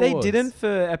the Star Wars. They didn't for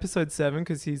episode 7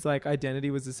 because he's like identity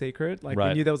was a secret. Like we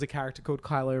Right. knew there was a character called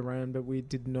Kylo Ren, but we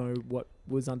didn't know what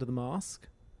was under the mask.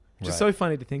 Which is Right. so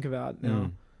funny to think about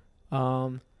now.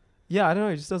 Yeah, I don't know.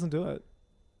 He just doesn't do it.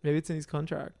 Maybe it's in his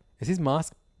contract. Is his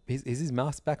mask? Is his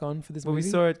mask back on for this Well, movie?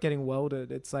 we saw it getting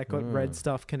welded. It's like got red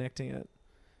stuff connecting it.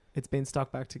 It's been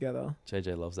stuck back together.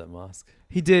 JJ loves that mask.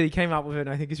 He did. He came up with it, and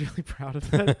I think he's really proud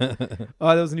of it. There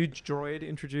was a new droid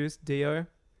introduced, Dio.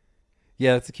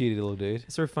 Yeah, that's a cute little dude. I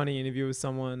saw a funny interview with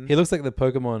someone. He looks like the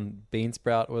Pokemon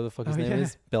Beansprout, whatever the fuck his Oh, name yeah.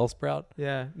 is. Bellsprout.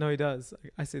 Yeah, no, he does.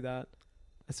 I see that.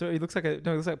 I saw. He looks like he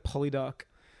looks like Polydok.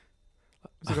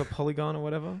 Was it called Polygon or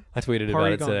whatever? I tweeted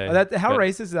about it today. Oh, how but-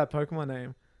 racist is that Pokemon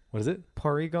name? What is it?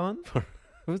 Porygon?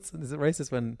 Is it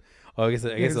racist when? Oh, I guess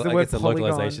it's I the guess word the polygon.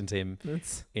 localization team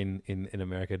It's in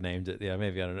America named it. Yeah,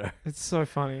 maybe, I don't know. it's so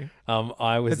funny.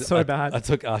 It's so bad. I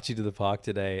took Archie to the park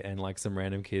today, and like some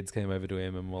random kids came over to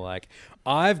him and were like,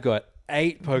 "I've got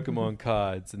 8 Pokemon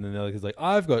cards," and then the other kid's like,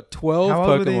 "I've got 12 How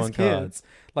old were these Pokemon cards." kids?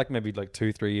 Like maybe like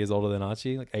 2-3 years older than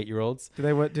Archie, like 8-year-olds.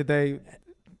 Did they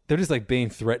They're just like being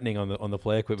threatening on the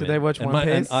play equipment. they watch One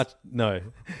Piece? No.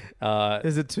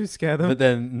 Is it too scare them? But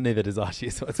then neither does Archie,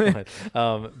 so it's fine.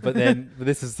 But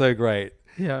this is so great.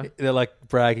 Yeah. They're like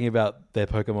bragging about their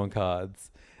Pokemon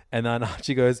cards. And then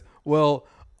Archie goes, "Well,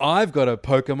 I've got a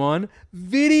Pokemon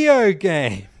video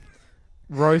game."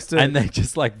 Roasted. And they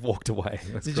just like walked away.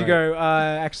 Did you go,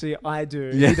 actually, I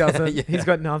do. Yeah, He doesn't. yeah. He's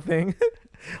got nothing.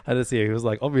 I just see he was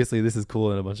like, obviously this is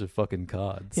cool and a bunch of fucking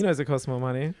cards. He knows it costs more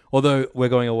money. Although we're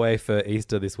going away for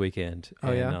Easter this weekend.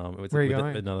 Oh, yeah? It's Where are you with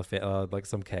going? Another like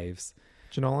some caves.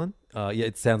 Janolan? Yeah,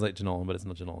 it sounds like Janolan, but it's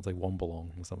not Janolan. It's like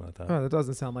Wombalong or something like that. Oh, that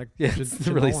doesn't sound like Yeah, it's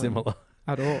really Janolan similar.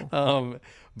 at all.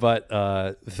 But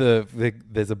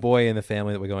there's a boy in the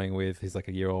family that we're going with. He's like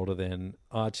a year older than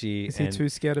Archie. Is he and too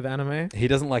scared of anime? he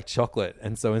doesn't like chocolate,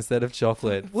 and so instead of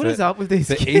chocolate, What is up with these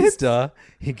for kids? Easter,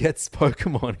 he gets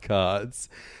Pokemon cards.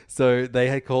 So they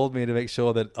had called me to make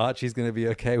sure that Archie's going to be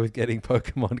okay with getting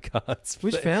Pokemon cards.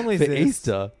 Which for, family is for this?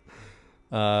 Easter?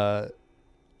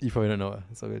 You probably don't know her.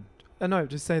 It's all good. No,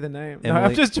 just say the name. No, Emily-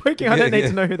 I'm just joking. I don't need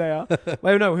to know who they are.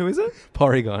 Wait, no, who is it?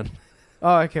 Porygon.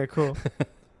 Oh, okay, cool.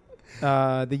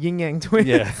 The Yin Yang twins.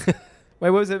 Yeah. Wait,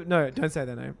 what was it? No, don't say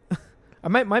their name.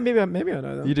 Maybe I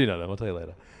know them. You do know them. I'll tell you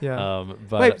later. Yeah.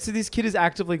 But Wait, so this kid is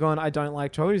actively gone, I don't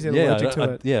like chocolate? Is he allergic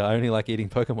to it? I only like eating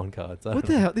Pokemon cards. I What don't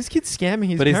the know. hell? This kid's scamming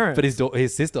his But parents.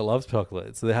 his sister loves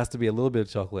chocolate, so there has to be a little bit of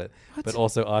chocolate. What? But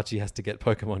also Archie has to get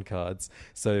Pokemon cards.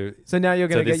 So now you're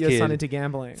going to this get your son kid- into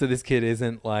gambling. So this kid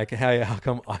isn't like, hey, how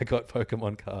come I got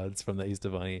Pokemon cards from the Easter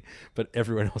Bunny, but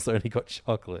everyone else only got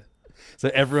chocolate? So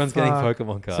everyone's getting Fuck.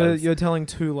 Pokemon cards. So you're telling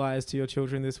 2 lies to your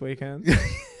children this weekend?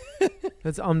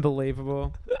 That's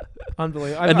unbelievable.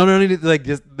 Unbelievable. and not only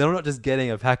they're not just getting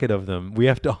a packet of them. We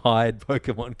have to hide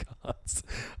Pokemon cards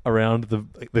around the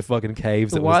fucking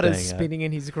caves that we're Wada's staying spinning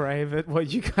in his grave at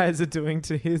what you guys are doing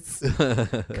to his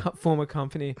former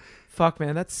company. Fuck,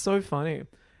 man, that's so funny.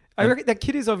 I reckon that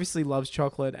kid obviously loves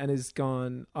chocolate and has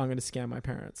gone, I'm going to scam my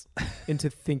parents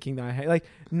into thinking that I hate. Like,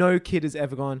 no kid has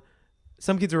ever gone.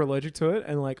 Some kids are allergic to it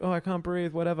and like, oh, I can't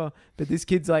breathe, whatever. But this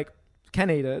kid's like, can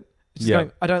eat it. Just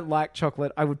going, I don't like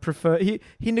chocolate. I would prefer. He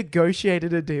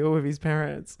negotiated a deal with his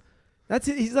parents. That's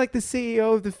it. He's like the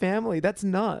CEO of the family. That's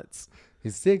nuts.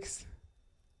 He's 6.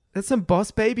 That's some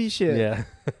boss baby shit. Yeah.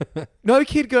 No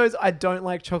kid goes, I don't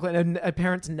like chocolate. And a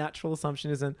parent's natural assumption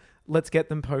isn't, let's get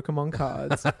them Pokemon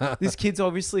cards. This kid's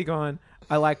obviously gone,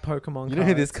 I like Pokemon cards. You know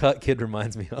who this kid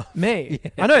reminds me of? Me.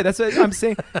 Yeah. I know. That's what I'm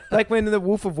saying. Like when the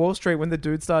Wolf of Wall Street, when the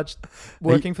dude starts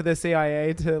working for the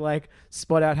CIA to like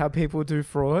spot out how people do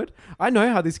fraud. I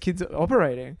know how this kid's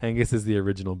operating. Angus is the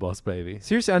original boss baby.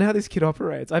 Seriously, I know how this kid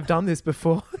operates. I've done this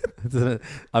before.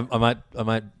 I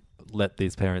might let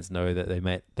these parents know that they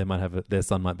might have their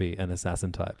son might be an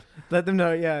assassin type. Let them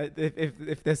know, yeah,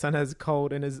 if their son has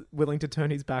cold and is willing to turn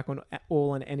his back on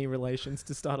all and any relations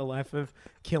to start a life of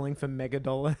killing for mega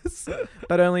dollars.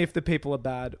 But only if the people are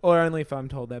bad, or only if I'm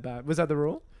told they're bad. Was that the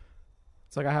rule?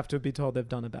 It's like I have to be told they've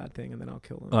done a bad thing and then I'll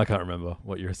kill them. I can't remember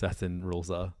what your assassin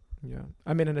rules are. Yeah.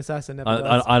 I mean, an assassin never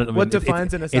does. I mean, what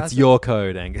defines an assassin? It's your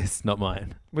code, Angus, not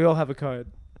mine. We all have a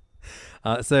code.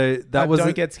 So that was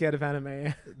don't get scared of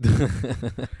anime.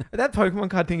 That Pokemon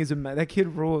card thing is amazing. That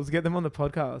kid rules. Get them on the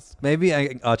podcast. Maybe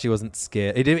Archie wasn't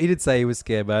scared. He did say he was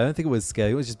scared, but I don't think it was scared.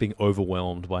 He was just being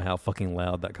overwhelmed by how fucking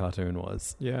loud that cartoon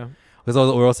was. Yeah. Because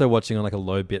we're also watching on like a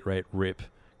low bitrate rip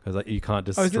because like you can't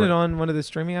just. Oh, isn't it on one of the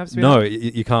streaming apps? No,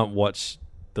 you can't watch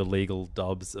the legal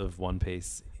dubs of One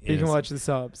Piece. You can watch the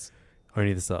subs.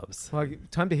 Only the subs. Well,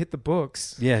 time to hit the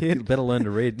books. Yeah, kid. better learn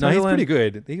to read. No, he's pretty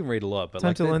good. He can read a lot, but Time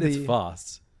like to learn it's the-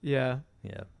 fast. Yeah.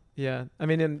 Yeah. Yeah. I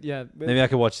mean, Maybe I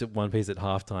could watch One Piece at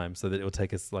halftime so that it will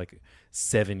take us like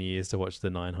 7 years to watch the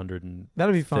 930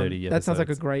 that'll be fun. episodes. That sounds like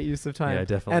a great use of time. Yeah,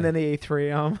 definitely. And then the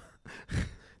E3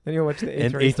 then you'll watch the E3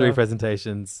 and E3 stuff.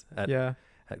 presentations at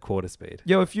quarter speed.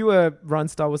 Yo, if you run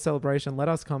Star Wars Celebration, let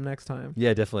us come next time.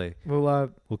 Yeah, definitely.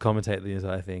 We'll commentate the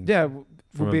entire thing. Yeah, from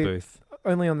we'll a be booth.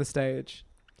 Only on the stage.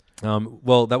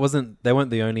 Well, they weren't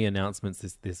the only announcements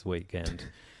this weekend.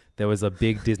 There was a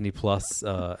big Disney Plus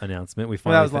announcement.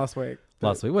 That was last week.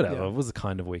 Last week, whatever. Yeah. It was a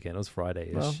kind of weekend. It was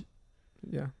Friday-ish. Well,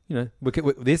 Yeah. You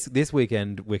know, this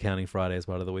weekend we're counting Friday as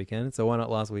part of the weekend, so why not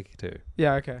last week too?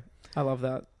 Yeah. Okay. I love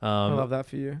that. I love that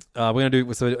for you. We're going to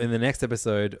do, so in the next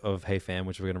episode of Hey Fam,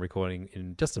 which we're going to be recording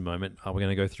in just a moment, we're going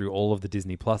to go through all of the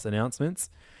Disney Plus announcements,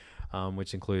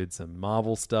 which include some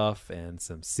Marvel stuff and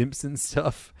some Simpsons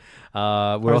stuff.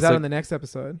 We're is that on the next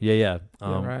episode? Yeah.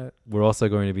 Right. We're also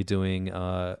going to be doing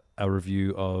a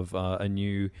review of a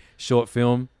new short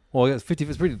film. Well, it's 50.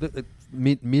 It's pretty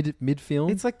mid film.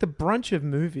 It's like the brunch of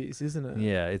movies, isn't it?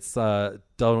 Yeah, it's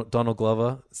Donald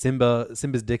Glover,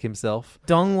 Simba's dick himself,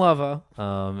 Don Glover,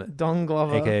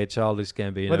 aka Childish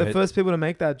Gambino. We're the first people to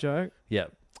make that joke. Yeah,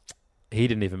 he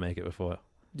didn't even make it before.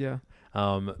 Yeah.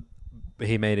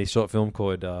 He made a short film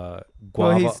called Guava.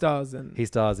 Well, he stars in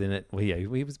it. Well, yeah,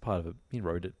 he was part of it. He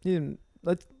wrote it. He didn't.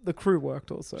 The crew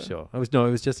worked also. Sure. It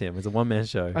was just him. It was a one-man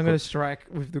show. I'm going to strike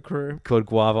with the crew. Called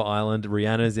Guava Island.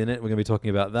 Rihanna's in it. We're going to be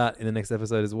talking about that in the next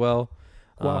episode as well.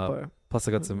 Guava. Plus,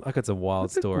 I got some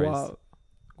wild stories.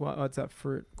 What's that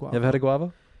fruit? Guava. You ever had a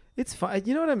guava? It's fine.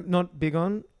 You know what I'm not big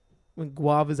on? When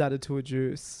guava's added to a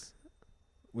juice.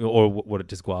 Or what?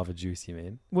 Just guava juice? You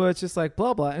mean? Well, it's just like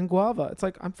blah blah and guava. It's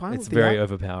like I'm fine. It's very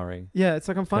overpowering. Yeah, it's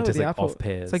like I'm fine with the apple. Off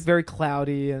pears. It's like very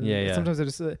cloudy and sometimes I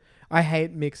just I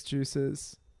hate mixed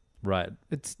juices. Right.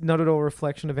 It's not at all a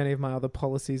reflection of any of my other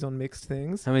policies on mixed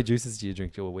things. How many juices do you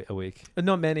drink a week?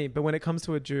 Not many, but when it comes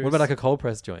to a juice, what about like a cold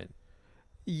press joint?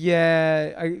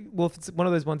 Yeah, if it's one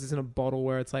of those ones that's in a bottle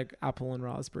where it's like apple and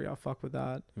raspberry, I'll fuck with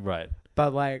that. Right.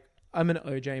 But like, I'm an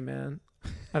OJ man.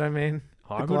 I don't mean.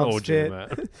 I'm an OJ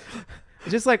man.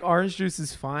 Just like orange juice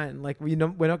is fine. Like we're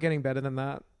not getting better than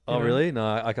that. Oh really? No,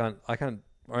 I can't.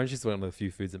 Orange juice is one of the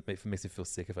few foods that makes me feel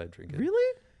sick if I drink it.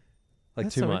 Really? Like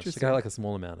that's too much. Like I like a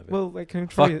small amount of it. Well, like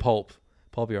fuck pulp.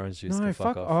 Pulpy orange juice. No,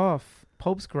 fuck off.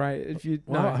 Pulp's great. If you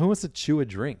who wants to chew a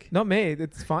drink? Not me.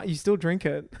 It's fine. You still drink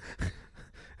it.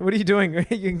 What are you doing?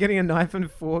 You're getting a knife and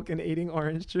fork and eating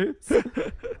orange juice.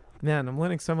 Man, I'm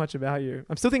learning so much about you.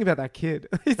 I'm still thinking about that kid.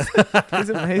 He's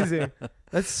amazing.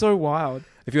 That's so wild.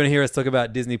 If you want to hear us talk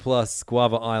about Disney Plus,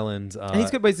 Guava Island, and he's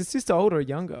good. But is his sister older or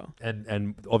younger?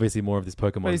 And obviously more of this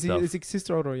Pokemon stuff. Is his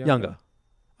sister older or younger? Younger.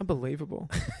 Unbelievable.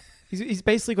 He's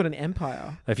basically got an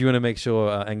empire. If you want to make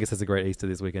sure Angus has a great Easter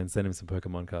this weekend, send him some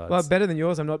Pokemon cards. Well, better than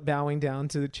yours. I'm not bowing down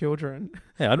to the children.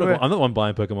 Hey, I'm not the one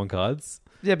buying Pokemon cards.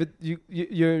 Yeah, but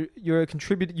you're a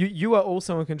contributor. You are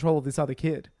also in control of this other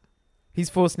kid. He's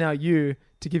forced now you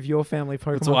to give your family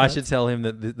Pokemon. So I should tell him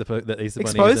that that Easter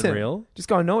Bunny Expose isn't him. real. Just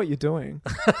go. I know what you're doing.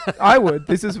 I would.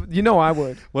 I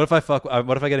would. What if I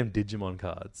get him Digimon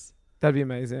cards? That'd be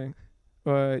amazing.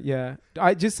 Yeah.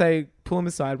 I just say pull him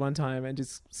aside one time and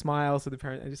just smile to the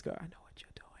parent and just go, I know what you're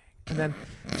doing, and then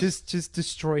just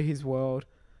destroy his world.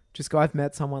 Just go. I've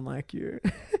met someone like you,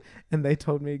 and they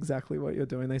told me exactly what you're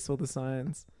doing. They saw the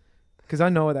signs, because I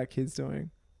know what that kid's doing.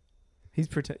 He's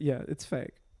Yeah, it's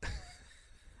fake.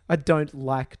 I don't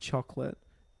like chocolate.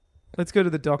 Let's go to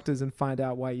the doctors and find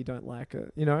out why you don't like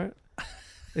it. You know,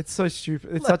 it's so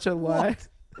stupid. It's such a lie.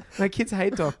 My kids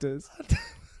hate doctors.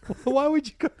 Why would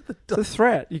you go to the doctor? It's a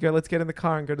threat. You go, let's get in the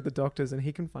car and go to the doctors, and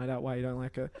he can find out why you don't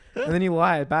like it. And then you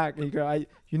lie back, and you go,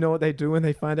 you know what they do when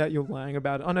they find out you're lying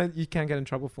about it. Oh no, you can't get in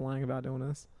trouble for lying about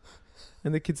illness.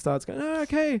 And the kid starts going, oh,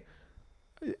 okay.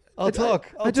 I'll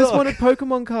talk. I just wanted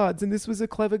Pokemon cards, and this was a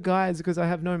clever guise because I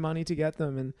have no money to get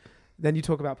them. And then you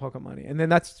talk about pocket money, and then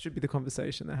that should be the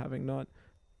conversation they're having, not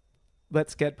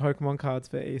let's get Pokemon cards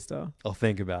for Easter. I'll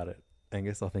think about it,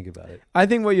 Angus. I'll think about it. I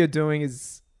think what you're doing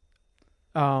is,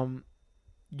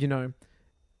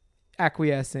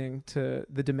 acquiescing to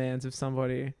the demands of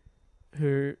somebody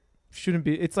who shouldn't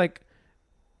be. It's like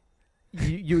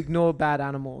you ignore bad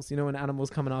animals. You know, when animals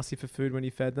come and ask you for food when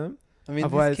you fed them. I mean,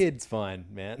 this kid's fine,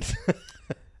 man.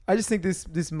 I just think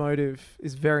this motive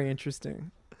is very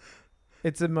interesting.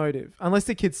 It's a motive. Unless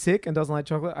the kid's sick and doesn't like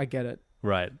chocolate, I get it.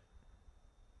 Right.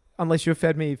 Unless you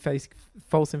fed me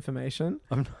false information.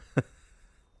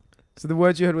 So the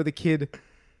words you heard were the kid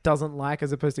doesn't like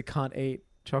as opposed to can't eat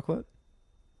chocolate.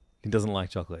 He doesn't like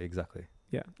chocolate, exactly.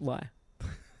 Yeah, lie.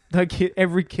 No kid.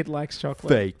 Every kid likes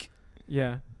chocolate. Fake.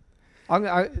 Yeah. I'm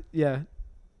willing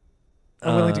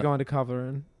to go undercover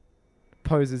and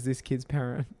pose as this kid's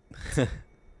parent.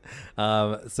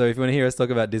 So if you want to hear us talk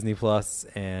about Disney Plus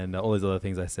and all these other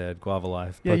things I said, Guava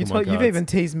Life, yeah, Pokemon you've even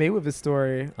teased me with a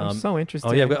story. I'm so interested.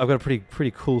 Oh yeah, I've got a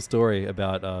pretty cool story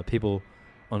about people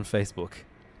on Facebook,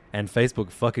 and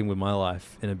Facebook fucking with my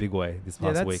life in a big way this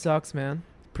past week. Yeah, that sucks, man.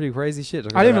 Pretty crazy shit.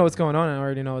 I didn't know what's going on, and I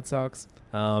already know it sucks.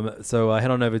 So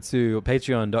head on over to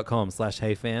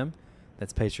patreon.com/heyfam.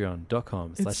 That's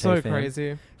patreon.com/heyfam. It's so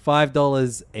crazy.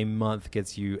 $5 a month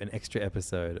gets you an extra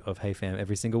episode of Hey Fam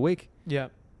every single week. Yeah.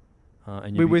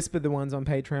 And We whispered the ones on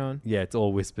Patreon. Yeah, it's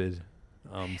all whispered.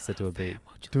 Set to a beat.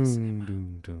 Doom,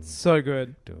 doom, doom. So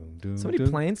good. Doom, doom, So many doom.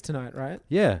 planes tonight, right?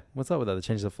 Yeah. What's up with that? They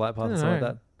changed the flight path I and don't stuff like know.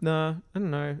 that? No, I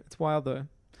don't know. It's wild though.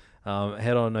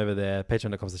 Head on over there,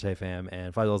 patreon.com/HeyFam,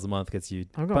 and $5 a month gets you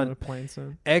I'm going on a plane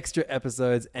soon. extra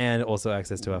episodes and also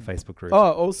access to our Facebook group.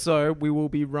 Oh, also, we will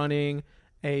be running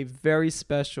a very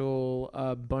special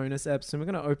bonus episode. We're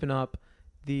going to open up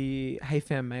the Hey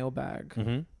Fam mailbag.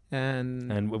 Mm-hmm.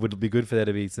 And it would be good for there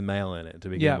to be some mail in it to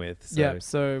begin with. So. Yeah.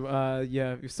 So,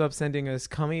 if you stop sending us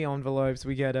cummy envelopes,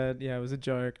 we get it. Yeah, it was a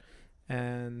joke.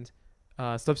 And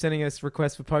stop sending us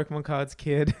requests for Pokemon cards,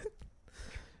 kid.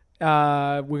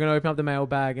 We're going to open up the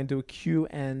mailbag and do a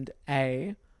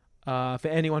Q&A. For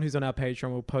anyone who's on our Patreon,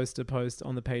 we'll post a post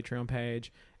on the Patreon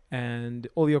page. And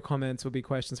all your comments will be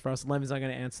questions for us. Lemon's not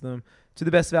going to answer them to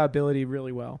the best of our ability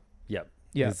really well. Yep.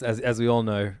 Yeah. As we all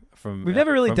know from We've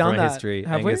never really done from that, history,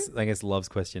 have Angus loves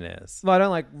questionnaires. Well, I don't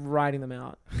like writing them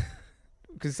out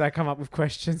because I come up with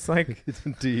questions like,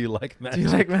 Do you like magic? do you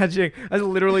like magic? I was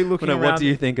literally looking around. What do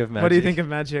you think of magic? What do you think of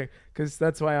magic? Because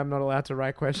that's why I'm not allowed to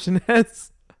write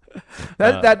questionnaires.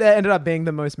 That ended up being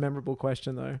the most memorable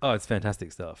question, though. Oh, it's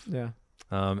fantastic stuff. Yeah.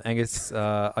 Angus,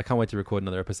 I can't wait to record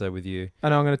another episode with you. I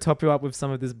know I'm going to top you up with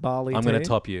some of this barley I'm tea. going to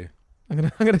top you. I'm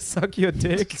gonna suck your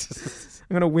dick.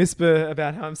 I'm gonna whisper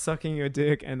about how I'm sucking your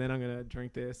dick, and then I'm gonna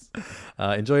drink this.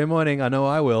 Enjoy your morning. I know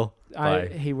I will. Bye.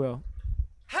 He will.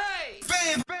 Hey!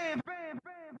 Bam, bam, bam,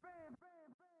 bam, bam,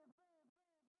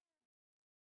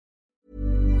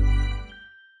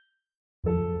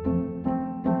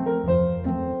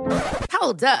 bam.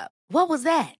 Hold up. What was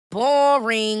that?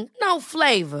 Boring. No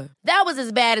flavor. That was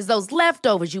as bad as those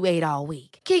leftovers you ate all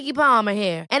week. Keke Palmer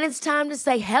here. And it's time to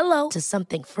say hello to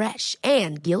something fresh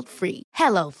and guilt-free.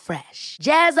 HelloFresh.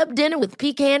 Jazz up dinner with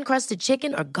pecan-crusted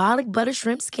chicken or garlic butter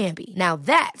shrimp scampi. Now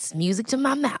that's music to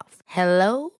my mouth.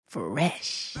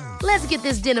 HelloFresh. Let's get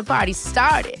this dinner party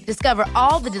started. Discover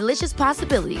all the delicious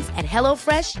possibilities at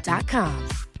HelloFresh.com.